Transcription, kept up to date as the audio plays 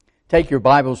Take your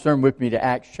Bibles, turn with me to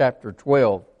Acts chapter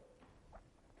 12.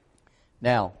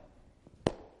 Now,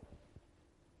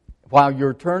 while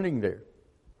you're turning there,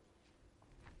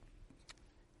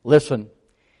 listen,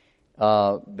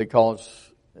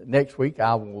 because next week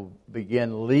I will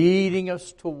begin leading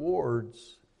us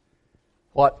towards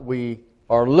what we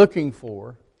are looking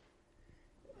for.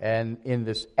 And in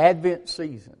this Advent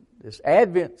season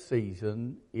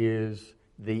is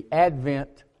the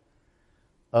advent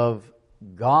of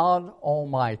God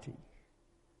Almighty,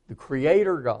 the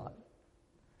Creator God,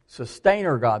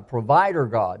 Sustainer God, Provider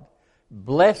God,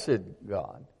 Blessed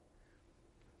God,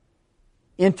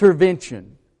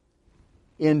 intervention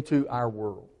into our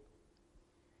world.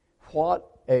 What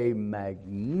a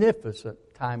magnificent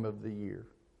time of the year.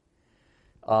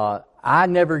 I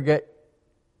never get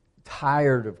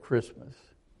tired of Christmas.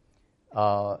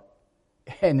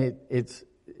 And it's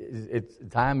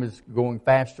time is going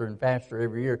faster and faster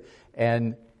every year.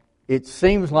 And it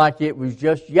seems like it was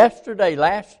just yesterday,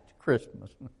 last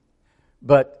Christmas.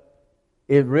 But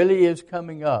it really is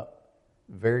coming up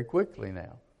very quickly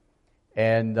now.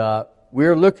 And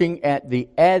we're looking at the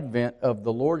advent of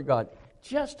the Lord God.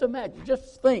 Just imagine,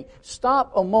 just think,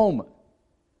 stop a moment.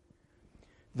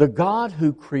 The God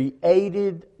who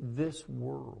created this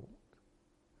world,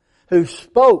 who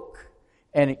spoke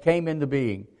and it came into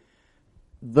being,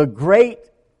 the great,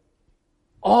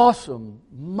 awesome,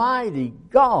 mighty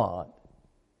God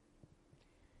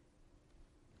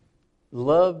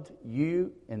loved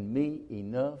you and me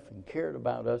enough and cared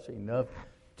about us enough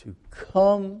to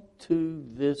come to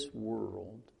this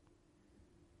world,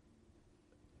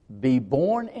 be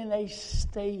born in a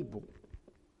stable.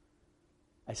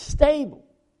 A stable.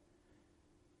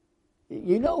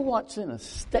 You know what's in a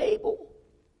stable?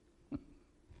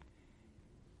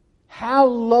 How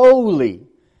lowly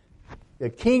the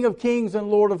King of Kings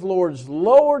and Lord of Lords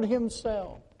lowered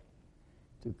Himself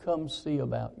to come see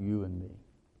about you and me.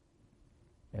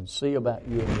 And see about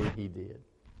you and me He did.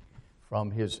 From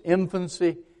His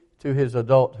infancy to His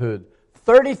adulthood.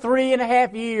 33 and a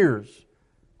half years.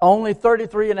 Only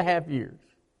 33 and a half years.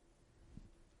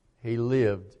 He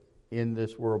lived in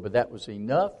this world. But that was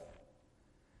enough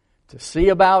to see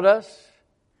about us,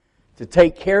 to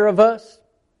take care of us,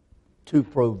 to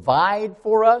provide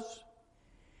for us,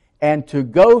 and to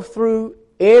go through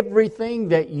everything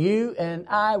that you and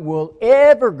I will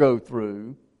ever go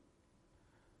through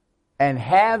and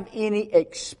have any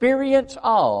experience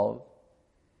of,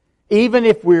 even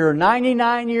if we're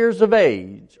 99 years of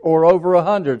age or over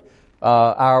 100.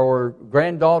 Our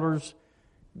granddaughter's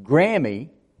Grammy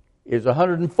is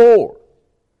 104.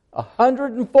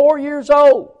 104 years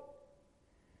old.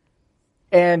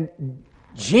 And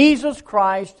Jesus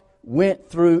Christ went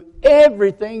through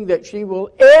everything that she will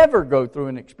ever go through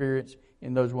and experience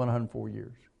in those 104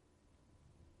 years.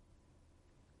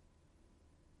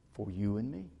 For you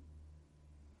and me.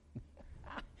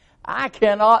 I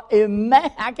can't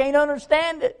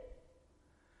understand it.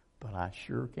 But I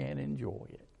sure can enjoy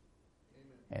it.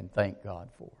 And thank God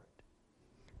for it.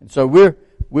 And so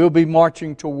we'll be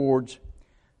marching towards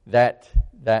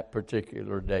that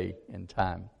particular day and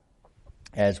time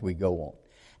as we go on.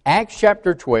 Acts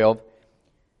chapter 12,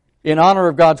 in honor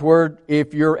of God's Word,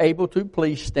 if you're able to,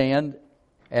 please stand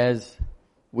as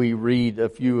we read a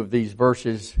few of these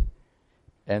verses,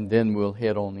 and then we'll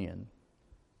head on in.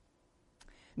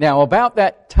 Now, about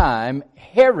that time,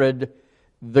 Herod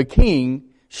the king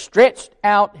stretched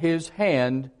out his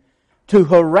hand to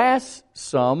harass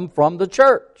some from the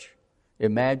church.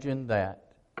 Imagine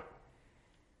that.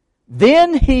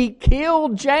 Then he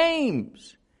killed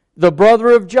James, the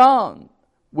brother of John,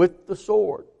 with the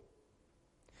sword.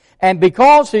 And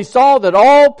because he saw that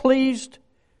all pleased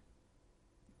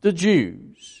the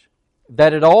Jews,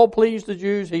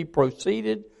 he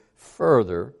proceeded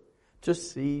further to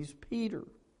seize Peter.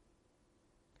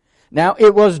 Now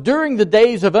it was during the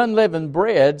days of unleavened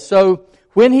bread, so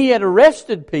when he had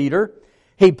arrested Peter,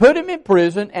 he put him in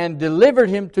prison and delivered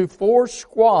him to 4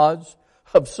 squads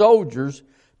of soldiers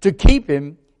to keep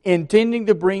him, intending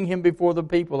to bring him before the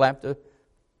people after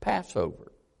Passover.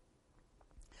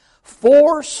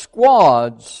 4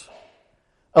 squads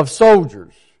of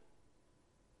soldiers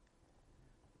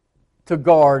to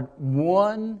guard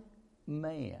one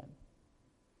man.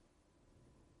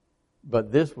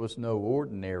 But this was no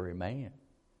ordinary man.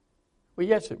 Well,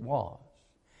 yes, it was.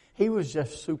 He was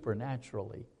just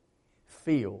supernaturally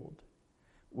filled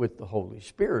with the Holy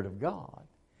Spirit of God,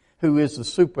 who is the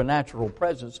supernatural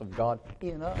presence of God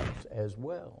in us as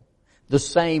well. The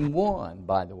same one,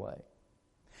 by the way.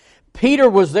 Peter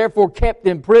was therefore kept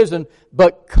in prison,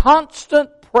 but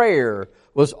constant prayer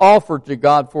was offered to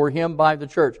God for him by the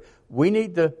church. we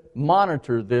need to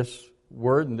monitor this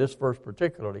word and this verse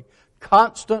particularly.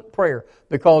 Constant prayer,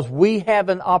 because we have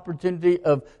an opportunity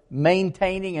of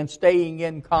maintaining and staying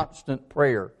in constant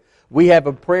prayer. We have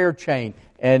a prayer chain,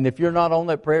 and if you're not on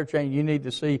that prayer chain, you need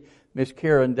to see Miss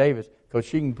Karen Davis, because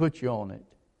she can put you on it.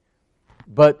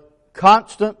 But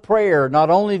constant prayer, not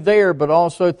only there, but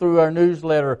also through our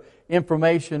newsletter,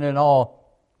 information and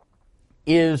all,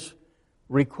 is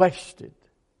requested.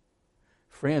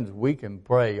 Friends, we can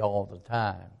pray all the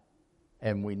time,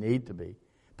 and we need to be.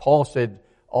 Paul said,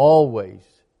 always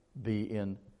be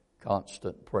in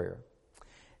constant prayer.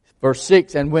 Verse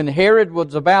 6, and when Herod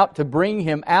was about to bring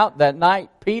him out that night,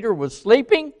 Peter was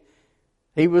sleeping.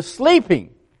 He was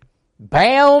sleeping,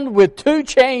 bound with 2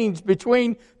 chains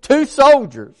between 2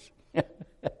 soldiers.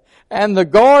 And the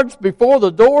guards before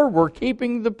the door were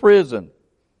keeping the prison.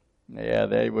 Yeah,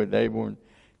 they weren't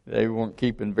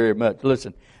keeping very much.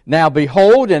 Listen, now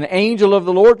behold, an angel of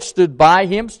the Lord stood by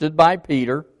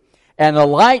Peter, and a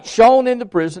light shone in the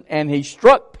prison, and he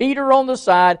struck Peter on the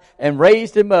side and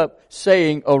raised him up,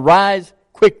 saying, arise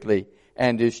quickly.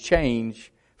 And his chains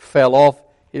fell off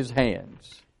his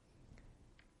hands.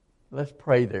 Let's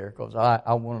pray there, because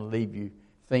I want to leave you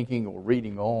thinking or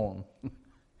reading on.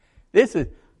 This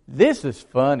is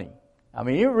funny. I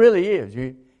mean, it really is.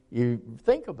 You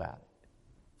think about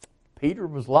it. Peter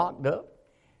was locked up.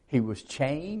 He was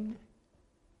chained.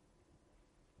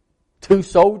 2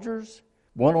 soldiers,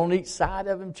 one on each side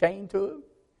of him, chained to him.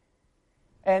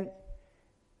 And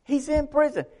he's in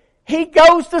prison. He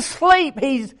goes to sleep.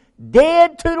 He's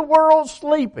dead to the world,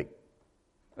 sleeping.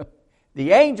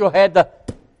 The angel had to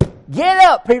get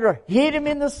up, Peter. Hit him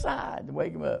in the side to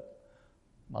wake him up.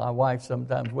 My wife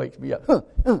sometimes wakes me up.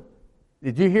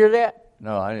 Did you hear that?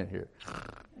 No, I didn't hear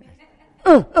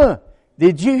it.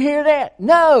 Did you hear that?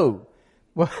 No.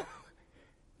 Well,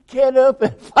 get up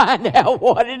and find out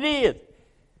what it is.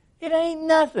 It ain't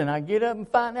nothing. I get up and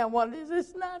find out what it is.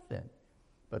 It's nothing.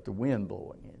 But the wind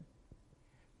blowing in.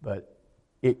 But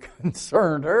it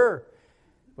concerned her.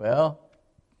 Well,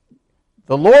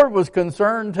 the Lord was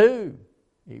concerned too.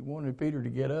 He wanted Peter to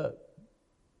get up.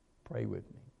 Pray with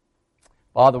me.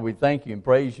 Father, we thank you and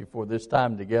praise you for this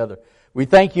time together. We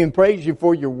thank you and praise you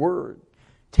for your word.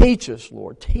 Teach us,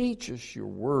 Lord. Teach us your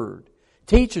word.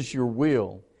 Teach us your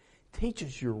will. Teach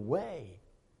us your way.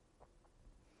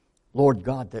 Lord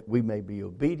God, that we may be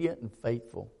obedient and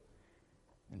faithful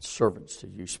and servants to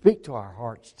you. Speak to our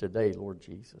hearts today, Lord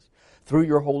Jesus, through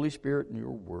your Holy Spirit and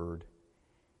your word,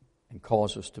 and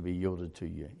cause us to be yielded to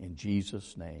you. In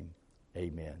Jesus' name,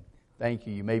 amen. Thank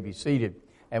you. You may be seated.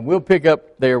 And we'll pick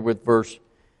up there with verse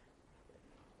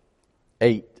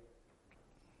 8.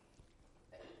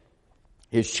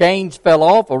 His chains fell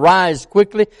off. Arise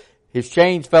quickly. His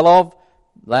chains fell off.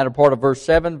 Latter part of verse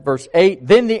 7. Verse 8.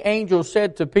 Then the angel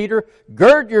said to Peter,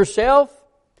 gird yourself,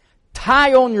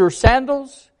 tie on your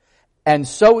sandals. And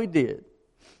so he did.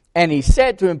 And he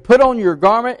said to him, put on your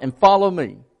garment and follow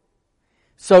me.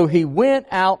 So he went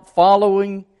out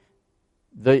following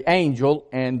the angel,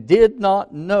 and did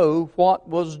not know what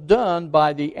was done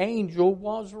by the angel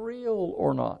was real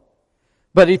or not.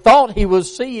 But he thought he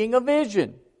was seeing a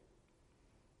vision.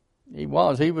 He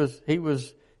was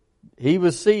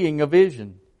seeing a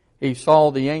vision. He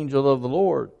saw the angel of the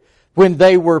Lord. When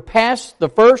they were past the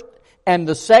first and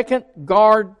the second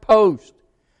guard post.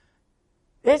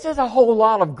 This is a whole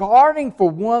lot of guarding for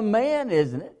one man,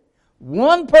 isn't it?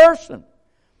 One person.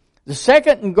 The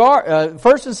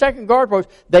first and second guard post,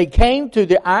 they came to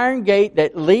the iron gate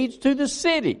that leads to the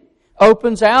city,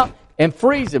 opens out and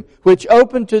frees them, which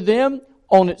opened to them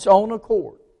on its own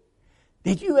accord.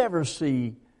 Did you ever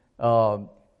see the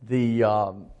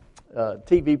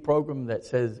TV program that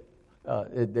says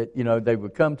that they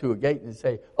would come to a gate and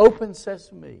say, "Open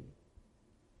sesame"?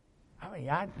 I mean,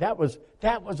 that was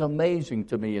amazing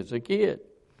to me as a kid.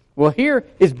 Well, here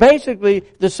is basically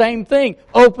the same thing.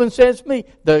 Open sesame.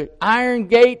 The iron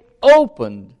gate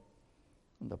opened.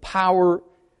 The power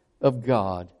of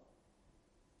God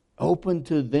opened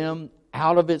to them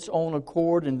out of its own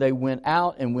accord, and they went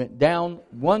out and went down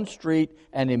one street,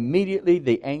 and immediately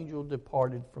the angel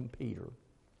departed from Peter.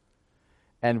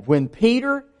 And when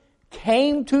Peter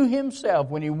came to himself,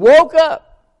 when he woke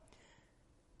up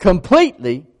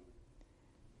completely,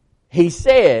 he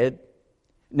said,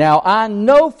 "Now I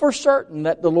know for certain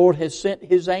that the Lord has sent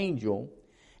his angel,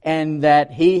 and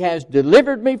that he has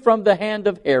delivered me from the hand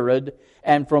of Herod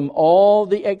and from all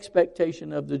the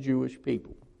expectation of the Jewish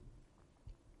people."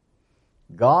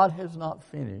 God has not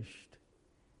finished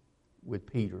with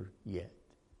Peter yet.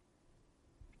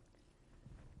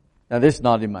 Now this is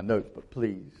not in my notes, but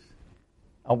please,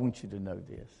 I want you to know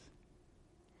this.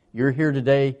 You're here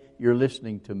today, you're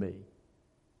listening to me.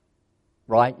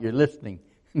 Right? You're listening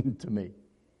to me.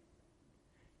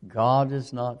 God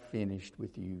is not finished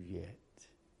with you yet.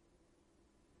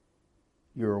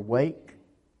 You're awake.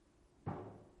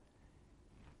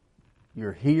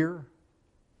 You're here.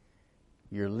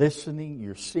 You're listening.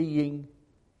 You're seeing.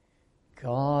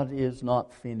 God is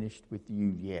not finished with you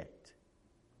yet.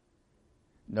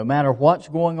 No matter what's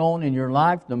going on in your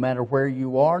life, no matter where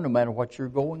you are, no matter what you're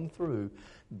going through,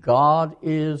 God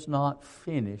is not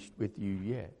finished with you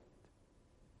yet.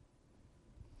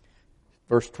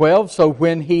 Verse 12, so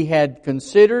when he had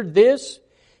considered this,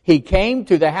 he came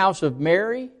to the house of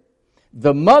Mary,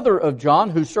 the mother of John,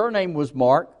 whose surname was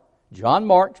Mark, John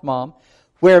Mark's mom,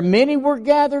 where many were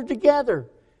gathered together.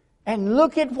 And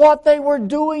look at what they were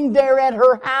doing there at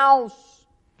her house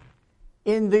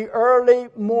in the early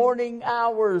morning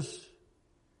hours.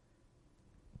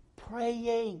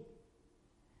 Praying.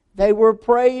 They were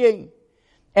praying.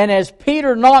 And as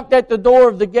Peter knocked at the door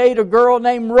of the gate, a girl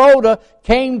named Rhoda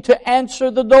came to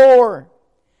answer the door.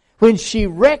 When she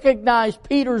recognized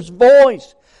Peter's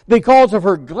voice, because of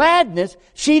her gladness,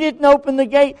 she didn't open the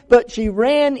gate, but she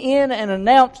ran in and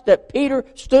announced that Peter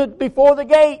stood before the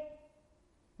gate.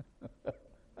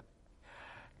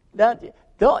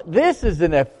 This is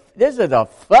a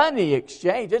funny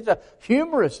exchange. It's a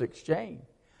humorous exchange.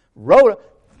 Rhoda,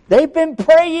 they've been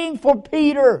praying for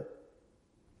Peter.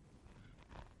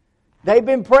 They've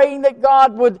been praying that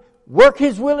God would work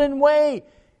His will and way.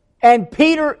 And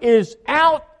Peter is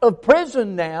out of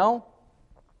prison now.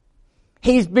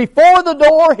 He's before the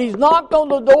door. He's knocked on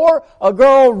the door. A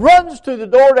girl runs to the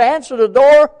door to answer the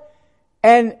door.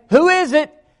 And who is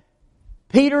it?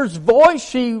 Peter's voice.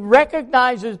 She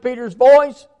recognizes Peter's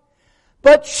voice.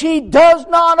 But she does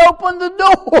not open the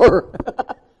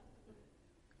door.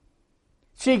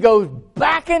 She goes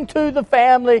back into the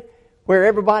family where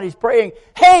everybody's praying.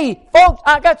 Hey, folks,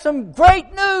 I got some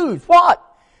great news. What?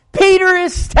 Peter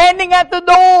is standing at the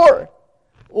door.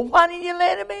 Well, why didn't you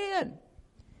let him in?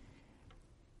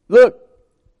 Look,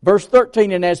 verse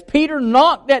 13, and as Peter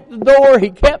knocked at the door,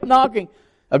 he kept knocking.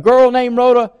 A girl named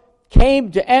Rhoda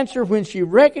came to answer. When she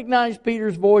recognized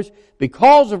Peter's voice,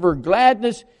 because of her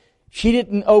gladness, she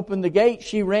didn't open the gate.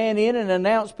 She ran in and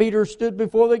announced Peter stood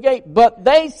before the gate. But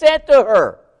they said to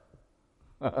her,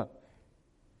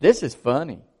 this is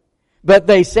funny. But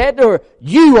they said to her,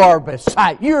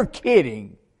 you're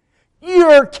kidding.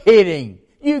 You're kidding.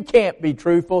 You can't be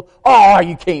truthful. Oh,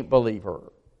 you can't believe her.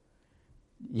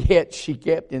 Yet she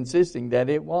kept insisting that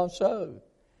it was so.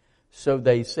 So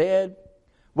they said,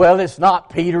 well, it's not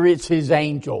Peter, it's his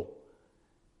angel.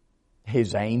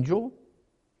 His angel?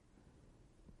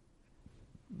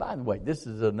 By the way, this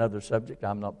is another subject.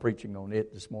 I'm not preaching on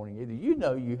it this morning either. You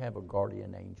know you have a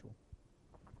guardian angel.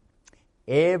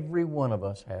 Every one of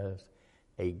us has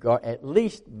at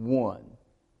least one,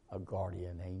 a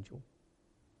guardian angel.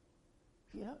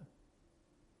 You know,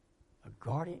 a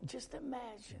guardian, just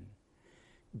imagine.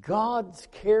 God's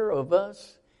care of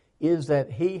us is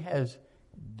that He has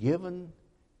given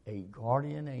a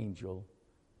guardian angel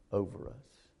over us.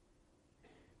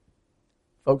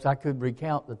 Folks, I could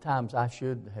recount the times I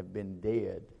should have been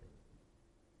dead.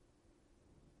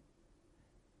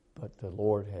 But the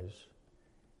Lord has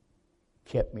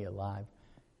kept me alive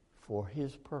for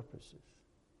His purposes.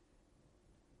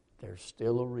 There's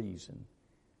still a reason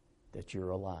that you're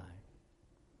alive.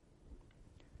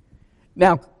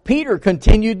 Now, Peter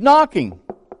continued knocking.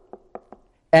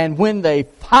 And when they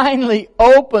finally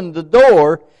opened the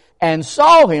door and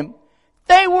saw him,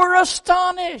 they were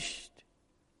astonished.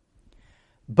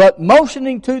 But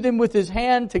motioning to them with his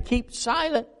hand to keep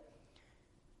silent,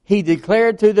 he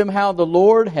declared to them how the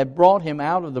Lord had brought him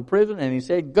out of the prison. And he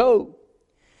said, Go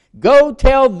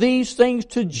tell these things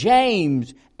to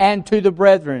James and to the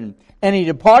brethren. And he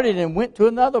departed and went to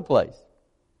another place.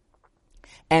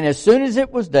 And as soon as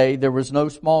it was day, there was no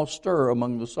small stir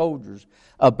among the soldiers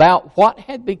about what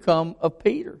had become of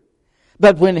Peter.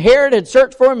 But when Herod had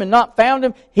searched for him and not found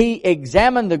him, he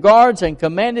examined the guards and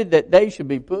commanded that they should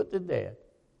be put to death.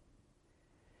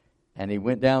 And he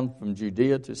went down from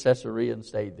Judea to Caesarea and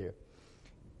stayed there.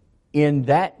 In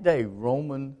that day,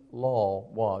 Roman law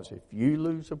was, if you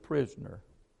lose a prisoner,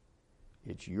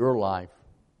 it's your life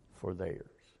for theirs.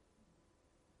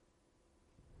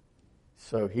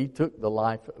 So he took the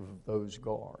life of those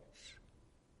guards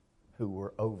who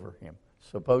were over him,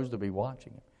 supposed to be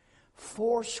watching him.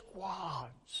 4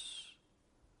 squads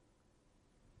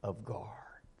of guards.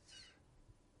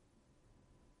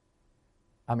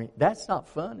 I mean, that's not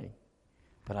funny,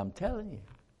 but I'm telling you,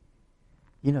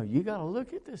 you got to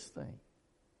look at this thing.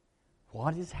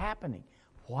 What is happening?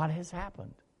 What has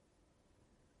happened?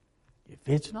 If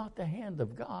it's not the hand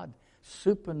of God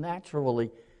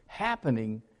supernaturally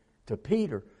happening to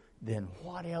Peter, then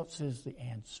what else is the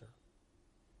answer?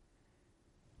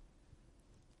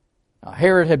 Now,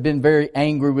 Herod had been very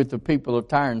angry with the people of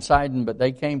Tyre and Sidon, but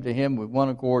they came to him with one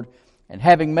accord. And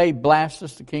having made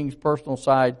Blastus the king's personal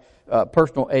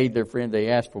aid, their friend, they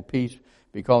asked for peace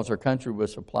because their country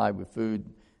was supplied with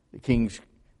food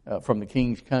from the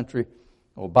king's country,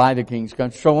 or by the king's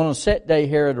country. So on a set day,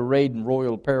 Herod, arrayed in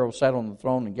royal apparel, sat on the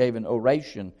throne and gave an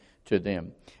oration to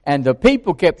them. And the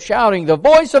people kept shouting, "The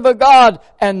voice of a God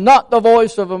and not the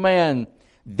voice of a man."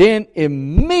 Then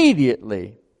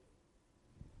immediately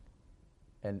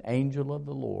an angel of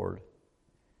the Lord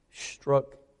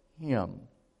struck him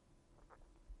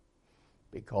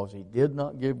because he did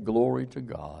not give glory to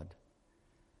God,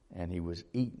 and he was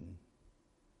eaten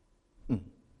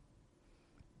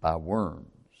by worms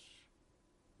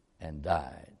and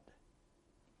died.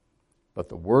 But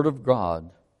the word of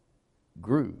God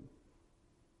grew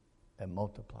and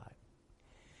multiplied.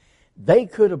 They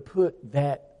could have put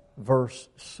that verse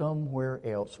somewhere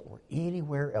else or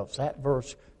anywhere else. That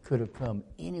verse could have come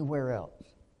anywhere else.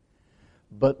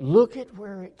 But look at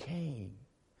where it came.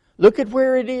 Look at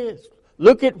where it is.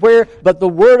 Look at where, but the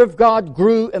word of God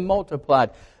grew and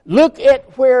multiplied. Look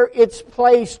at where it's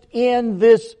placed in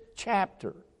this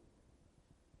chapter.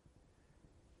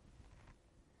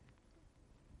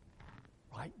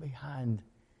 Right behind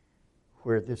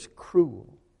where this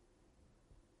cruel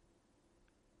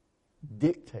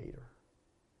dictator,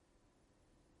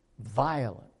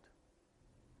 violent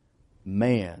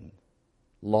man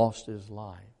lost his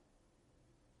life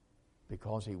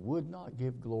because he would not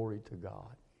give glory to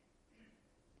God.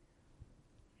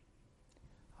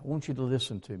 I want you to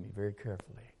listen to me very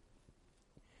carefully.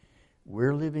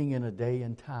 We're living in a day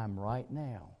and time right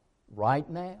now,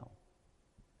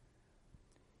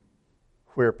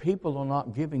 where people are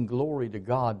not giving glory to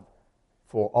God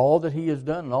for all that He has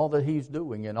done and all that He's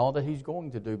doing and all that He's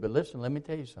going to do. But listen, let me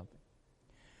tell you something.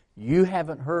 We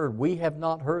have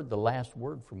not heard the last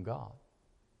word from God.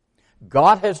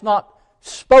 God has not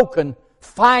spoken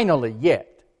finally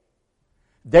yet.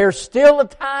 There's still a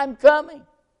time coming.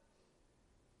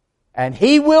 And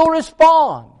He will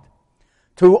respond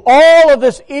to all of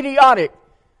this idiotic,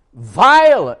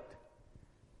 violent,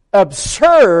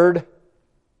 absurd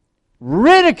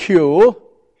ridicule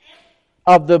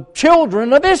of the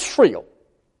children of Israel.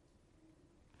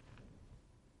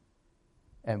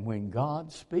 And when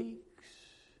God speaks,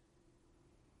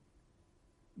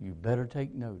 you better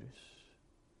take notice.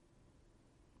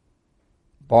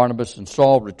 Barnabas and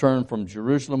Saul returned from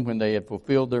Jerusalem when they had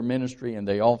fulfilled their ministry, and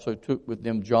they also took with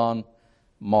them John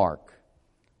Mark.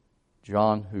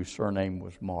 John, whose surname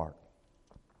was Mark.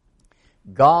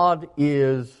 God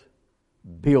is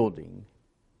building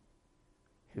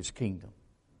His kingdom.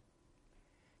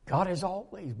 God has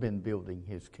always been building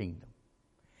His kingdom.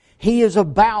 He is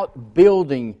about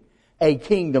building a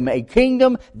kingdom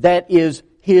that is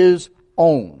His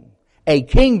own, a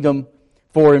kingdom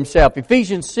for Himself.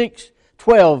 Ephesians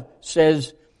 6:12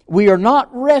 says, "We are not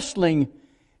wrestling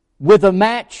with a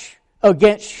match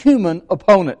against human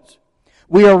opponents.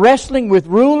 We are wrestling with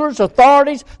rulers,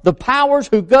 authorities, the powers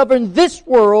who govern this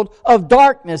world of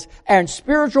darkness and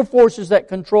spiritual forces that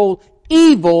control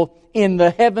evil in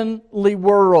the heavenly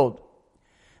world."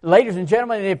 Ladies and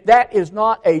gentlemen, if that is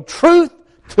not a truth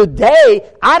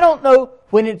today, I don't know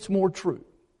when it's more true.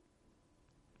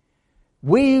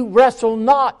 We wrestle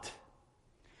not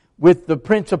with the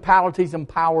principalities and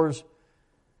powers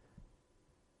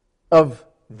of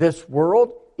this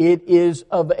world. It is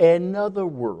of another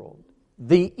world,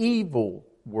 the evil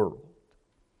world.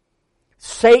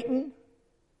 Satan,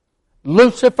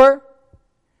 Lucifer,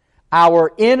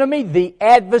 our enemy, the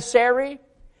adversary,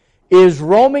 is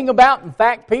roaming about. In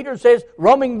fact, Peter says,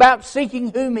 roaming about seeking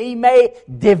whom he may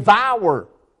devour,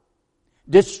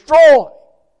 destroy.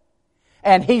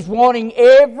 And he's wanting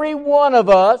every one of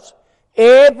us,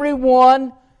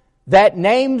 everyone that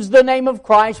names the name of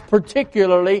Christ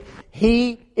particularly,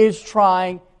 he is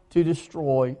trying to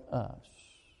destroy us.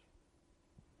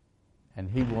 And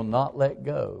he will not let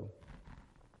go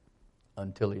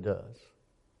until he does.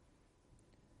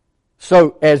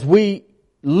 So as we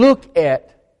look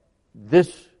at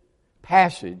this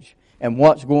passage and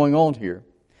what's going on here,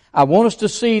 I want us to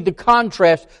see the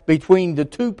contrast between the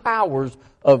two powers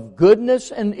of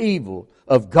goodness and evil,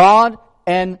 of God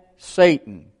and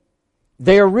Satan.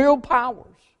 They are real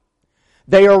powers.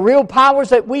 They are real powers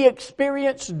that we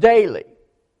experience daily.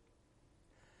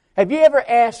 Have you ever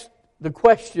asked the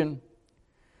question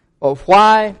of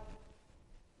why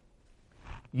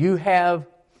you have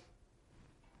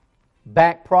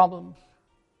back problems?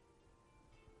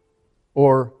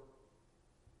 or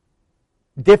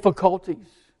difficulties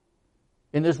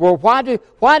in this world? Why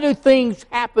do things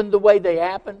happen the way they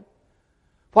happen?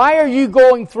 Why are you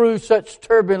going through such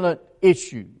turbulent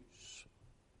issues?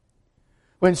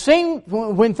 When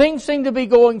things seem to be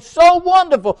going so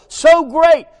wonderful, so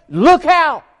great, look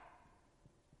out!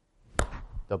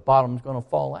 The bottom's going to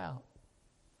fall out.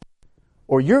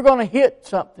 Or you're going to hit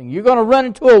something. You're going to run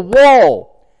into a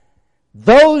wall.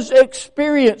 Those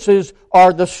experiences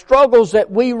are the struggles that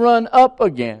we run up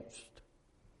against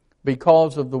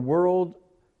because of the world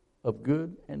of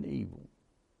good and evil.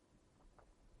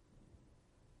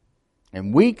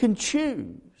 And we can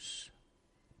choose.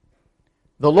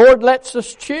 The Lord lets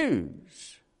us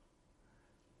choose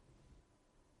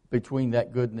between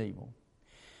that good and evil.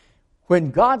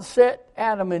 When God set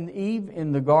Adam and Eve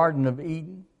in the Garden of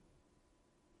Eden,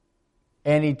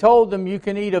 and He told them, you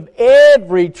can eat of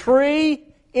every tree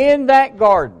in that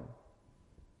garden,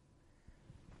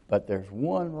 but there's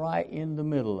one right in the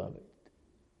middle of it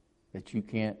that you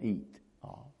can't eat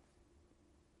of.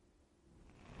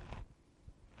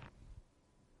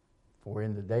 For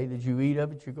in the day that you eat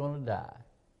of it, you're going to die.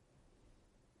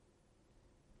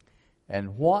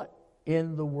 And what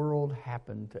in the world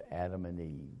happened to Adam and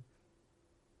Eve?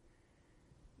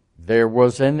 There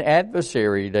was an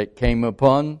adversary that came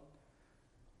on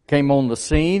the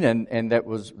scene, and that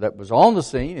was on the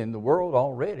scene in the world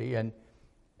already,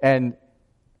 and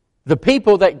the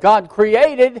people that God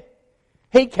created,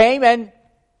 He came and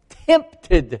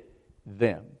tempted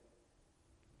them.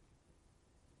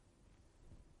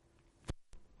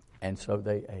 And so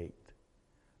they ate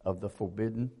of the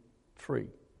forbidden tree,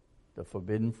 the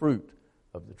forbidden fruit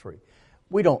of the tree.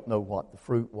 We don't know what the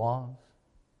fruit was.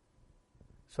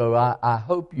 So I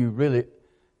hope you really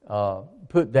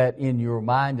put that in your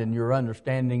mind and your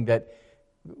understanding that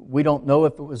we don't know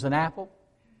if it was an apple.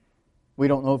 We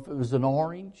don't know if it was an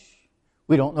orange.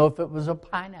 We don't know if it was a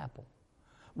pineapple.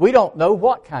 We don't know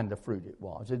what kind of fruit it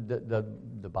was.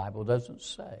 The Bible doesn't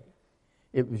say.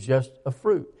 It was just a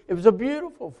fruit. It was a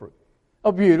beautiful fruit,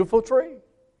 a beautiful tree.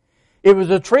 It was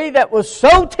a tree that was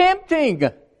so tempting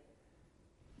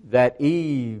that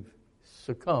Eve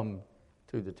succumbed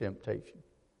to the temptation.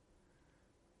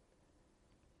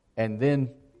 And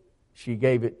then she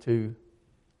gave it to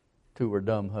her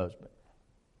dumb husband.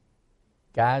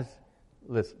 Guys,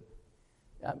 listen.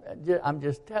 I'm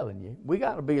just telling you, we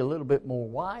got to be a little bit more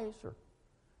wiser,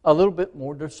 a little bit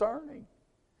more discerning.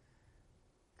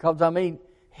 Because,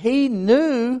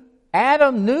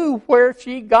 Adam knew where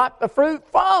she got the fruit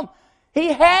from.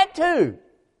 He had to.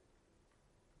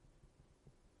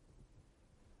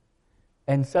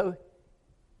 And so,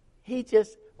 he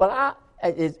just,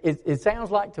 it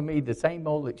sounds like to me the same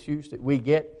old excuse that we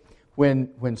get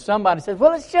when somebody says,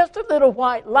 well, it's just a little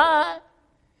white lie.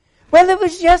 Well, it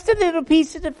was just a little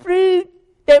piece of the fruit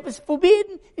that was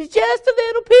forbidden. It's just a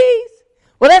little piece.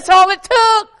 Well, that's all it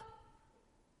took.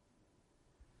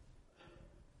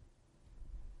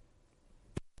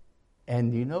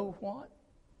 And you know what?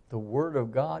 The Word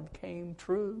of God came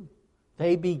true.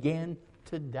 They began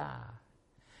to die.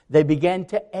 They began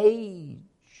to age.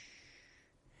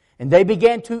 And they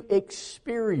began to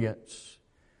experience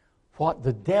what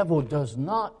the devil does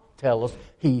not tell us.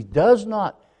 He does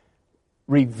not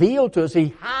reveal to us.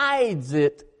 He hides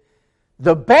it,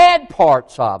 the bad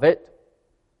parts of it.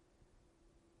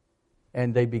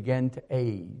 And they began to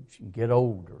age and get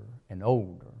older and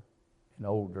older and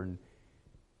older. And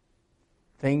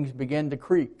things began to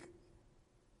creak.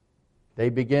 They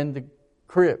began to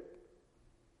crip.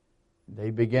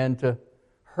 They began to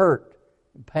hurt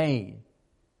and pain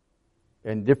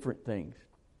and different things.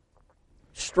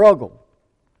 Struggle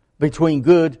between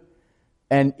good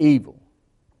and evil.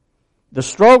 The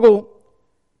struggle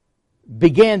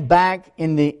began back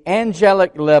in the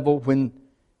angelic level when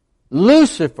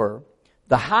Lucifer,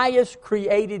 the highest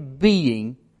created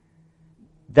being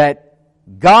that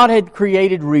God had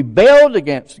created, rebelled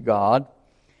against God,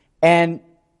 and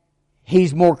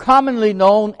he's more commonly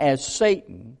known as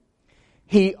Satan,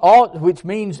 which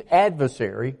means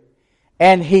adversary,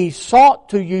 and he sought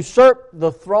to usurp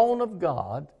the throne of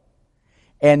God.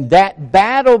 And that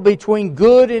battle between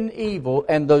good and evil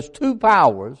and those two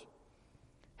powers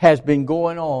has been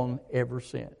going on ever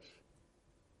since.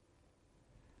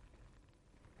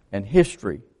 And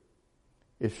history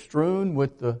is strewn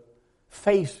with the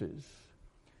faces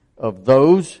of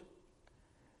those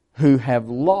who have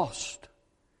lost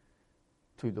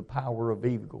to the power of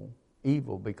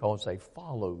evil because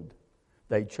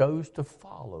they chose to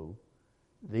follow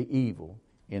the evil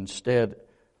instead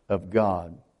of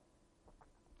God.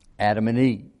 Adam and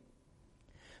Eve.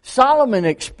 Solomon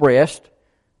expressed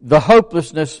the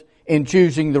hopelessness in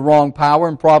choosing the wrong power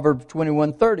in Proverbs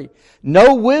 21:30.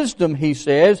 No wisdom, he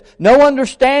says, no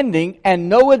understanding, and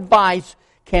no advice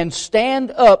can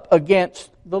stand up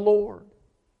against the Lord.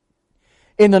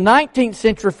 In the 19th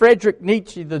century, Friedrich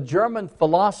Nietzsche, the German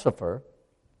philosopher,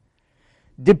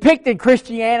 depicted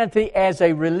Christianity as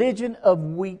a religion of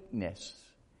weakness.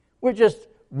 We're just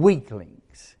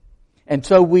weaklings. And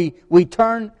so we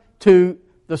turn to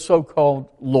the so-called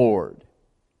Lord.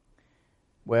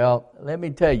 Well, let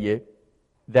me tell you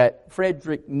that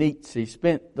Friedrich Nietzsche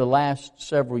spent the last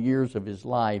several years of his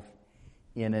life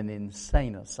in an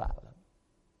insane asylum.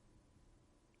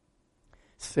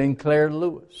 Sinclair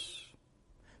Lewis,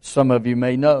 some of you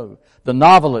may know, the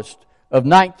novelist of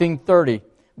 1930,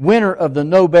 winner of the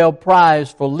Nobel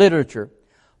Prize for Literature,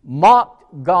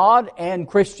 mocked God and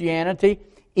Christianity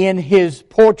in his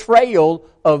portrayal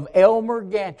of Elmer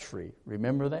Gantry.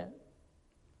 Remember that?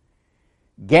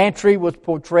 Gantry was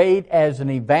portrayed as an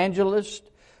evangelist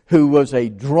who was a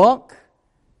drunk,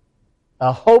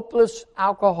 a hopeless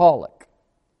alcoholic,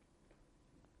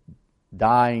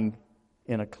 dying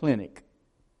in a clinic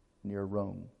near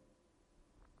Rome.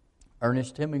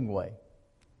 Ernest Hemingway.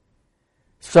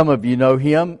 Some of you know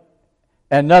him.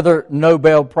 Another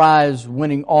Nobel Prize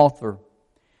winning author.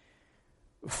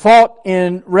 Fought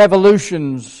in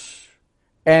revolutions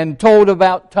and told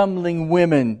about tumbling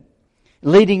women,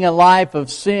 leading a life of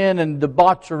sin and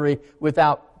debauchery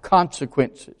without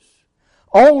consequences,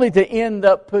 only to end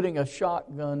up putting a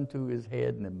shotgun to his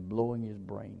head and then blowing his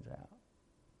brains out.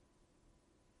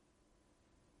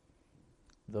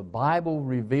 The Bible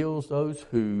reveals those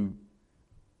who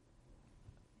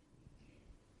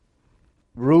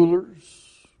rulers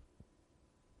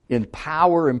in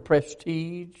power and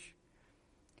prestige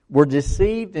were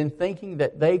deceived in thinking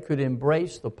that they could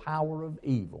embrace the power of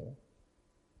evil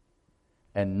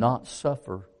and not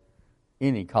suffer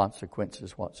any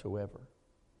consequences whatsoever.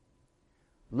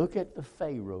 Look at the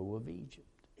Pharaoh of Egypt.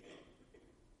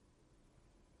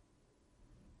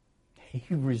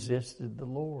 He resisted the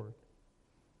Lord.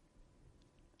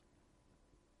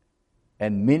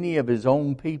 And many of his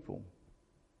own people,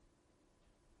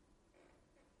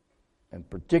 and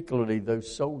particularly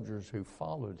those soldiers who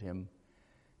followed him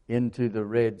into the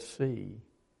Red Sea,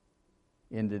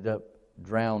 ended up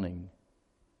drowning,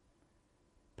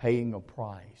 paying a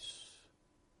price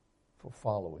for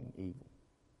following evil.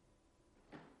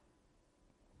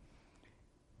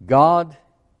 God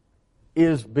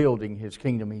is building His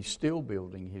kingdom. He's still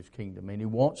building His kingdom, and He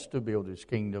wants to build His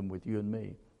kingdom with you and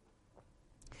me.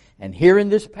 And here in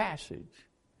this passage,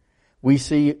 we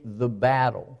see the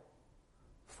battle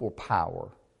for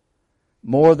power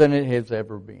more than it has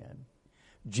ever been.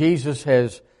 Jesus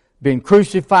has been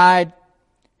crucified.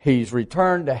 He's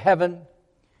returned to heaven.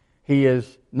 He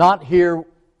is not here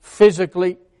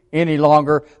physically any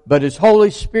longer, but His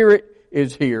Holy Spirit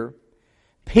is here.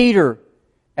 Peter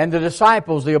and the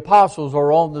disciples, the apostles,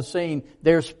 are on the scene.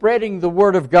 They're spreading the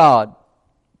Word of God.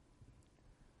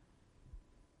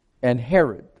 And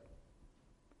Herod,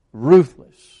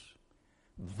 ruthless,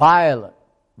 violent,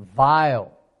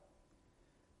 vile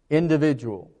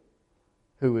individual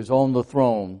who is on the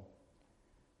throne,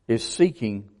 is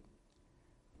seeking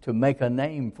to make a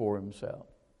name for himself.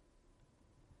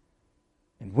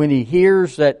 And when he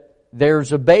hears that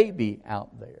there's a baby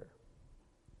out there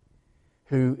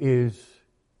who is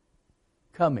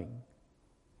coming,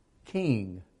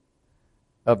 king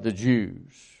of the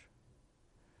Jews.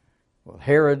 Well,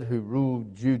 Herod, who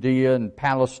ruled Judea and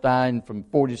Palestine from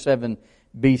 47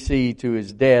 BC to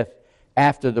his death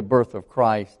after the birth of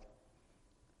Christ,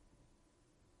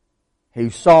 he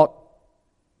sought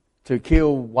to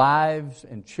kill wives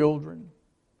and children.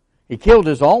 He killed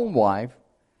his own wife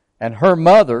and her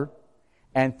mother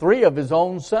and 3 of his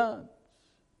own sons.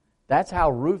 That's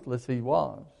how ruthless he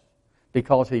was,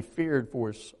 because he feared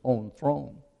for his own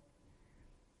throne.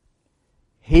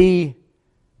 He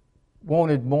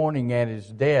wanted mourning at his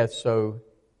death, so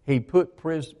he put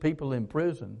people in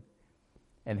prison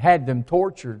and had them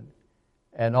tortured,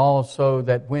 and also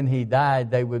that when he died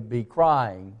they would be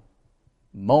crying,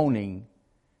 moaning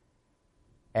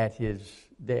at his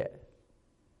death.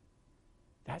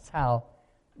 That's how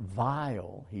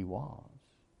vile he was.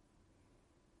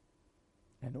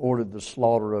 And ordered the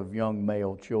slaughter of young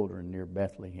male children near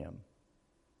Bethlehem.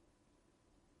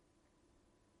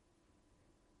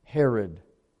 Herod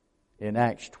in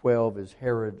Acts 12 is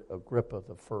Herod Agrippa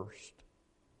I.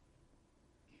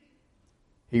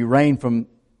 He reigned from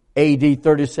AD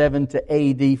 37 to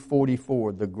AD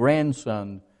 44, the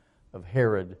grandson of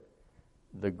Herod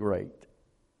the Great.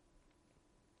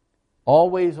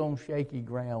 Always on shaky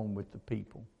ground with the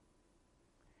people,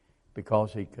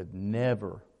 because he could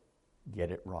never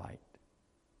get it right.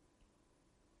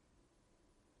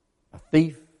 A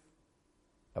thief,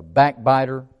 a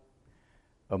backbiter,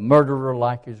 a murderer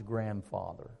like his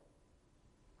grandfather.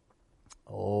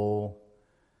 Oh,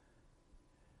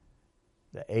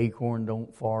 the acorn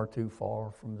don't fall too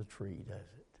far from the tree, does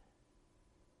it?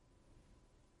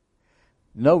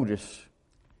 Notice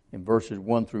in verses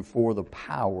 1 through 4 the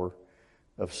power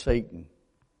of Satan.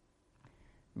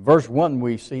 In verse 1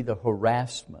 we see the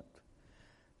harassment.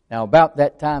 Now about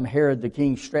that time Herod the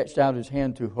king stretched out his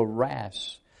hand to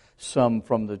harass some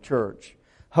from the church.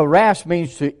 Harass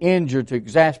means to injure, to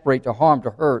exasperate, to harm,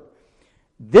 to hurt.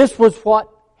 This was what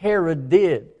Herod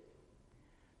did.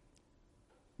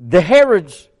 The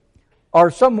Herods are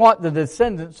somewhat the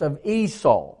descendants of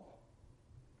Esau.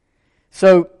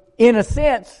 So, in a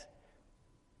sense,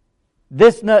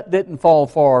 this nut didn't fall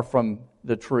far from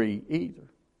the tree either.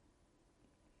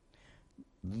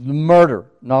 The murder,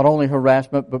 not only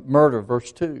harassment, but murder,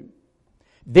 verse 2.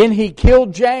 Then he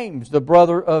killed James, the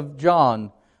brother of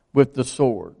John, with the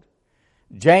sword.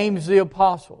 James the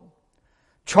apostle,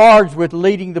 charged with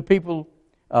leading the people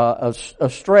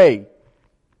astray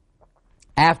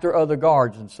after other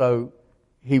guards, and so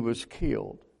he was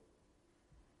killed.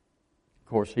 Of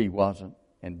course, he wasn't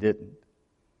and didn't.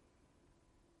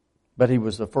 But he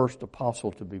was the first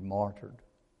apostle to be martyred.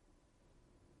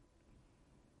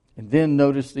 And then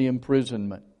notice the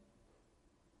imprisonment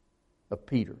of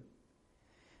Peter.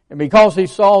 And because he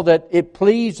saw that it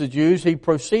pleased the Jews, he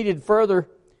proceeded further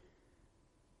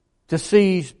to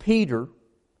seize Peter.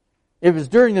 It was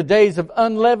during the days of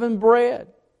unleavened bread.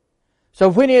 So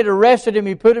when he had arrested him,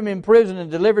 he put him in prison and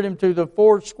delivered him to the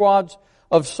 4 squads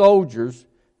of soldiers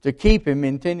to keep him,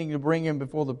 intending to bring him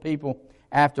before the people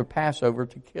after Passover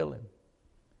to kill him.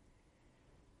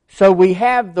 So we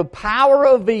have the power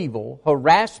of evil,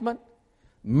 harassment,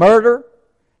 murder,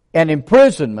 and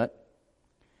imprisonment.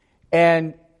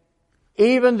 And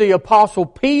even the apostle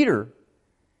Peter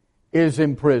is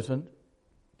imprisoned.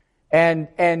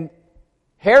 And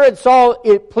Herod saw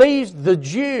it pleased the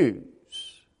Jews.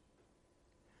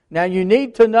 Now you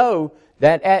need to know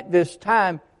that at this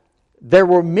time there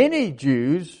were many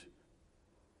Jews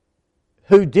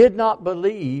who did not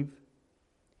believe.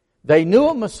 They knew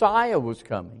a Messiah was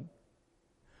coming,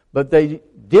 but they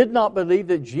did not believe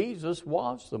that Jesus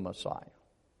was the Messiah.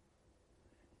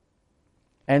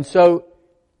 And so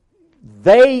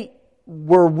they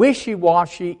were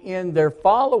wishy-washy in their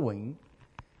following.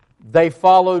 They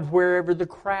followed wherever the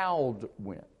crowd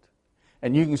went.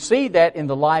 And you can see that in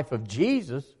the life of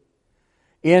Jesus,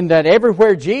 in that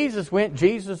everywhere Jesus went,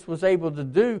 Jesus was able to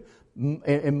do,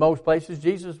 in most places,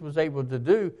 Jesus was able to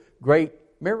do great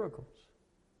miracles.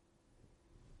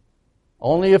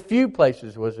 Only a few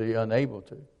places was he unable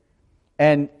to.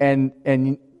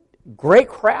 And great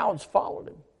crowds followed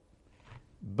him.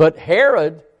 But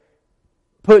Herod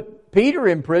put Peter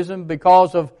in prison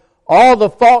because of all the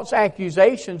false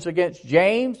accusations against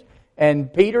James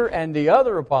and Peter and the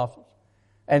other apostles.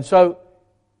 And so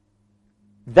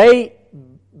they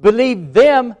believed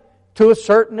them to a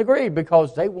certain degree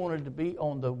because they wanted to be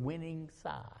on the winning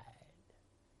side.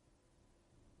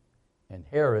 And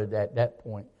Herod at that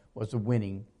point was the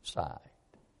winning side.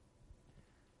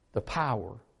 The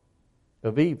power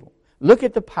of evil. Look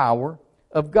at the power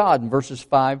of God in verses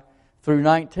 5 through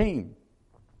 19.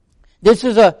 This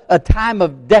is a time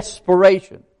of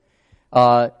desperation.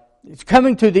 It's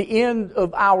coming to the end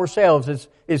of ourselves.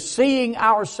 It's seeing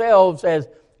ourselves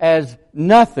as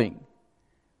nothing.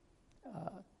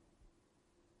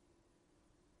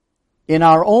 In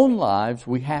our own lives,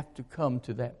 we have to come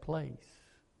to that place.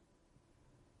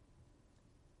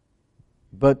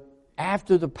 But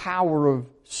after the power of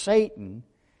Satan,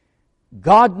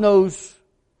 God knows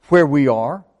where we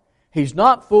are. He's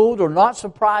not fooled or not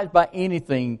surprised by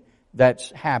anything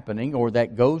that's happening or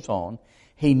that goes on.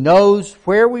 He knows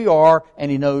where we are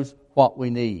and He knows what we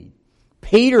need.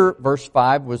 Peter, verse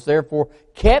 5, was therefore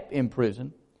kept in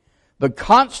prison, but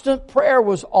constant prayer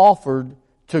was offered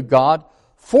to God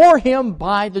for him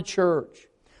by the church.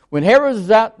 When Herod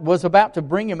was about to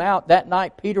bring him out that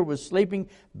night, Peter was sleeping,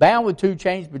 bound with 2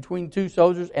 chains between 2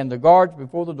 soldiers, and the guards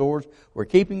before the doors were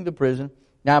keeping the prison.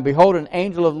 Now behold, an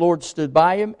angel of the Lord stood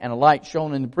by him, and a light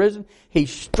shone in the prison. He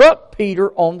struck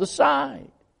Peter on the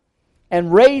side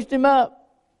and raised him up.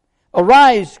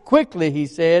 Arise quickly, he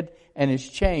said, and his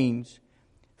chains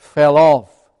fell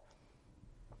off.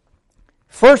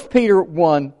 1 Peter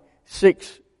 1,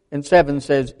 6 and 7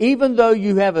 says, even though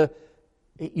you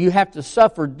have to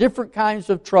suffer different kinds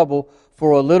of trouble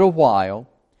for a little while,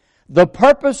 the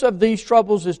purpose of these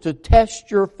troubles is to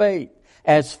test your faith,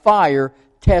 as fire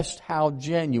tests how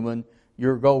genuine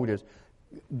your gold is.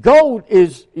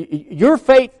 your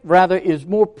faith rather is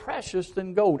more precious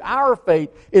than gold. Our faith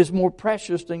is more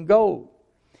precious than gold.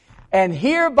 And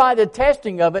here by the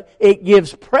testing of it, it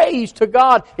gives praise to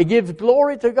God. It gives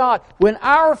glory to God. When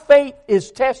our faith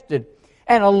is tested,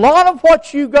 and a lot of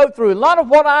what you go through, a lot of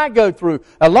what I go through,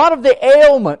 a lot of the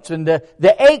ailments and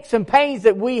the aches and pains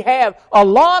that we have, a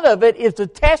lot of it is the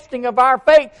testing of our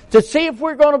faith to see if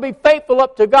we're going to be faithful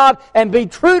up to God and be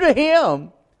true to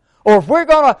Him, or if we're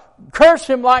going to curse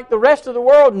Him like the rest of the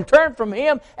world and turn from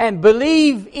Him and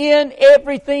believe in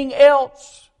everything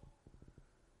else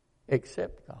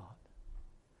except God.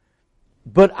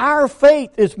 But our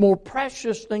faith is more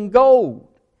precious than gold.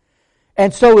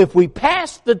 And so if we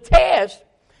pass the test,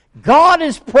 God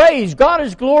is praised, God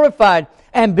is glorified,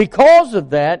 and because of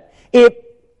that,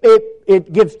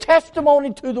 it gives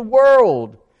testimony to the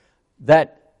world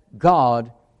that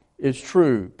God is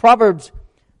true. Proverbs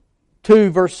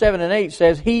 2 verse 7 and 8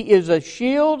 says, He is a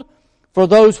shield for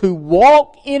those who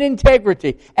walk in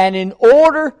integrity and in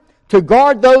order to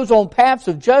guard those on paths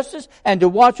of justice and to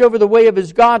watch over the way of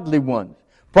His godly ones.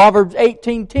 Proverbs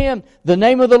 18:10, the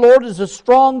name of the Lord is a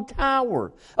strong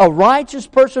tower. A righteous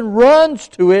person runs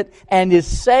to it and is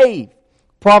saved.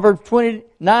 Proverbs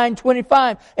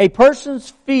 29:25, a person's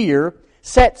fear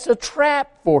sets a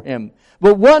trap for him,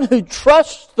 but one who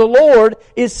trusts the Lord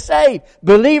is saved.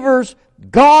 Believers,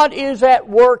 God is at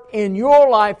work in your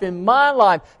life, in my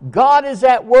life. God is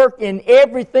at work in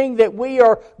everything that we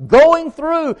are going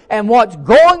through and what's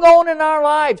going on in our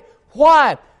lives.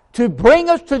 Why? To bring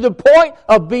us to the point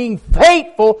of being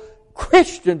faithful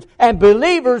Christians and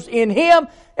believers in Him,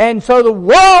 and so the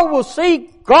world will see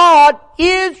God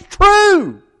is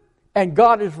true and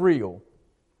God is real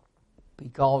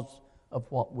because of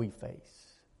what we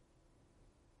face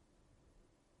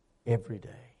every day.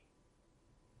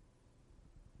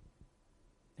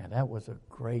 Now that was a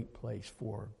great place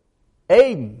for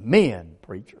amen,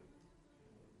 preacher.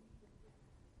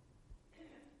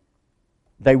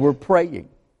 They were praying.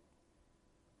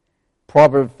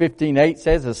 Proverbs 15:8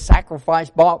 says, a sacrifice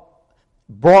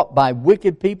brought by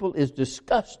wicked people is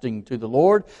disgusting to the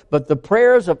Lord, but the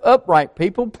prayers of upright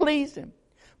people please Him.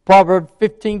 Proverbs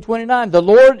 15:29, the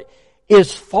Lord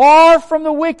is far from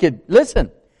the wicked.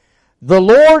 Listen, the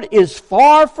Lord is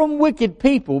far from wicked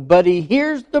people, but He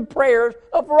hears the prayers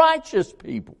of righteous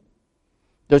people.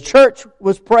 The church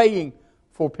was praying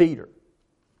for Peter.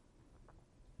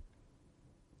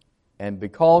 And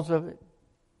because of it,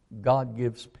 God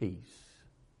gives peace.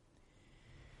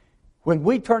 When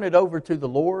we turn it over to the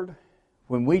Lord,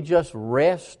 when we just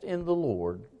rest in the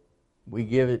Lord, we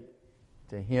give it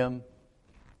to Him.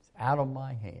 It's out of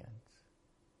my hands.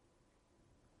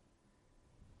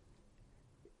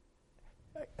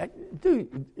 Do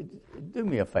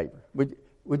me a favor.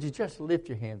 Would you just lift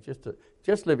your hands?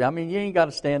 Just lift. I mean, you ain't got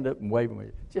to stand up and wave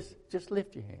them. Just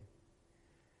lift your hand.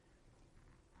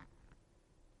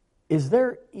 Is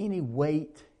there any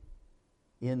weight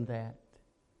in that?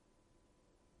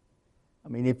 I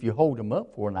mean, if you hold them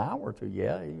up for an hour or two,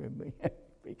 yeah, it'd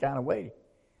be kind of weighty.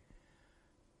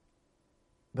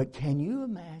 But can you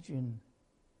imagine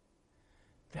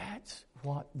that's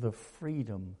what the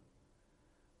freedom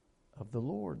of the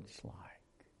Lord's like?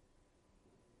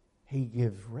 He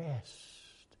gives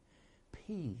rest,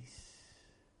 peace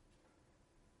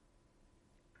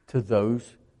to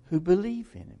those who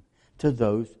believe in Him, to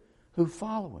those who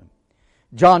follow Him.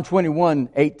 John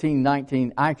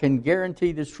 21:18-19, I can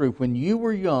guarantee this truth. When you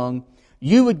were young,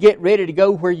 you would get ready to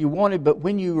go where you wanted, but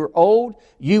when you are old,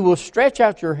 you will stretch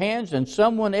out your hands and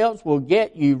someone else will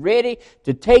get you ready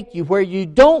to take you where you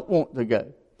don't want to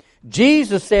go.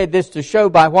 Jesus said this to show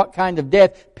by what kind of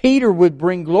death Peter would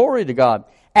bring glory to God.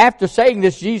 After saying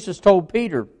this, Jesus told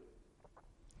Peter,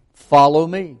 follow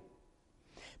me.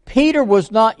 Peter was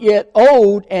not yet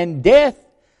old, and death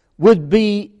would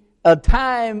be a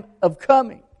time of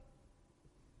coming.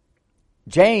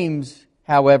 James,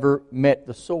 however, met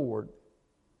the sword,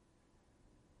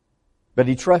 but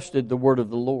he trusted the word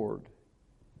of the Lord.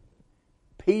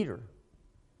 Peter,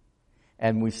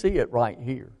 and we see it right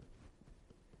here,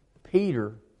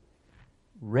 Peter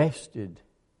rested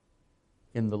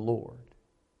in the Lord.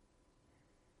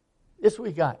 This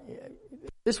week,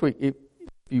 if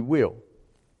you will,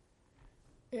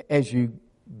 as you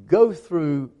go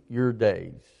through your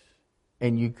days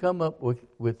and you come up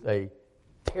with a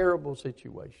terrible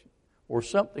situation or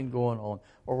something going on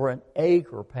or an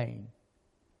ache or pain,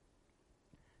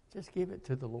 just give it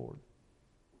to the Lord.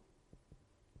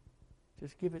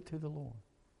 Just give it to the Lord.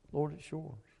 Lord, it's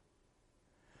yours.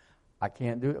 I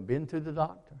can't do it. I've been to the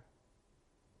doctor.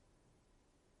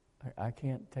 I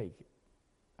can't take it.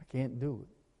 I can't do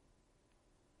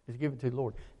it. Just give it to the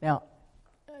Lord. Now,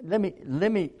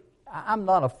 I'm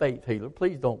not a faith healer.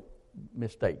 Please don't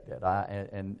mistake that.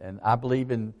 I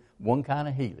believe in one kind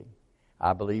of healing.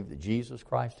 I believe that Jesus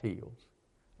Christ heals.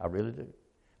 I really do.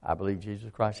 I believe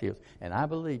Jesus Christ heals. And I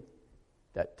believe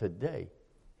that today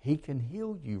He can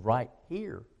heal you right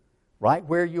here, right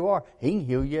where you are. He can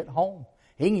heal you at home.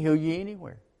 He can heal you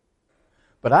anywhere.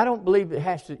 But I don't believe it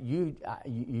has to.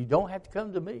 You don't have to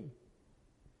come to me,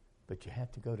 but you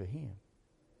have to go to Him.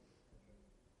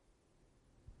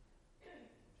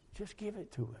 Just give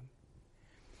it to Him.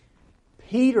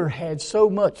 Peter had so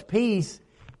much peace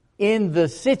in the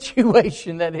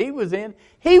situation that he was in,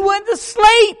 he went to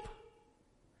sleep.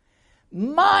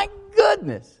 My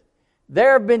goodness.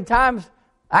 There have been times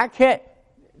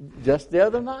just the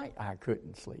other night, I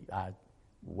couldn't sleep.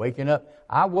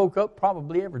 I woke up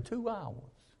probably every 2 hours.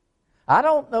 I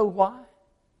don't know why.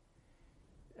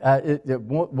 It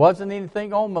wasn't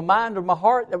anything on my mind or my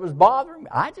heart that was bothering me.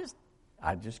 I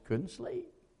just couldn't sleep.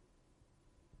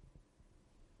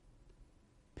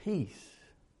 Peace.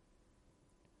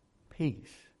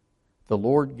 Peace. The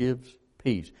Lord gives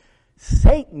peace.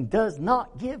 Satan does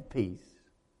not give peace.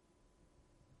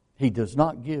 He does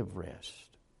not give rest.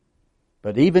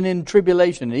 But even in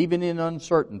tribulation, even in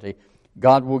uncertainty,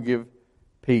 God will give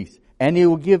peace. And He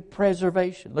will give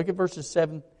preservation. Look at verses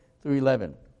 7 through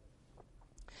 11.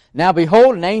 Now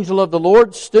behold, an angel of the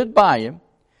Lord stood by him.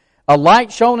 A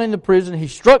light shone in the prison. He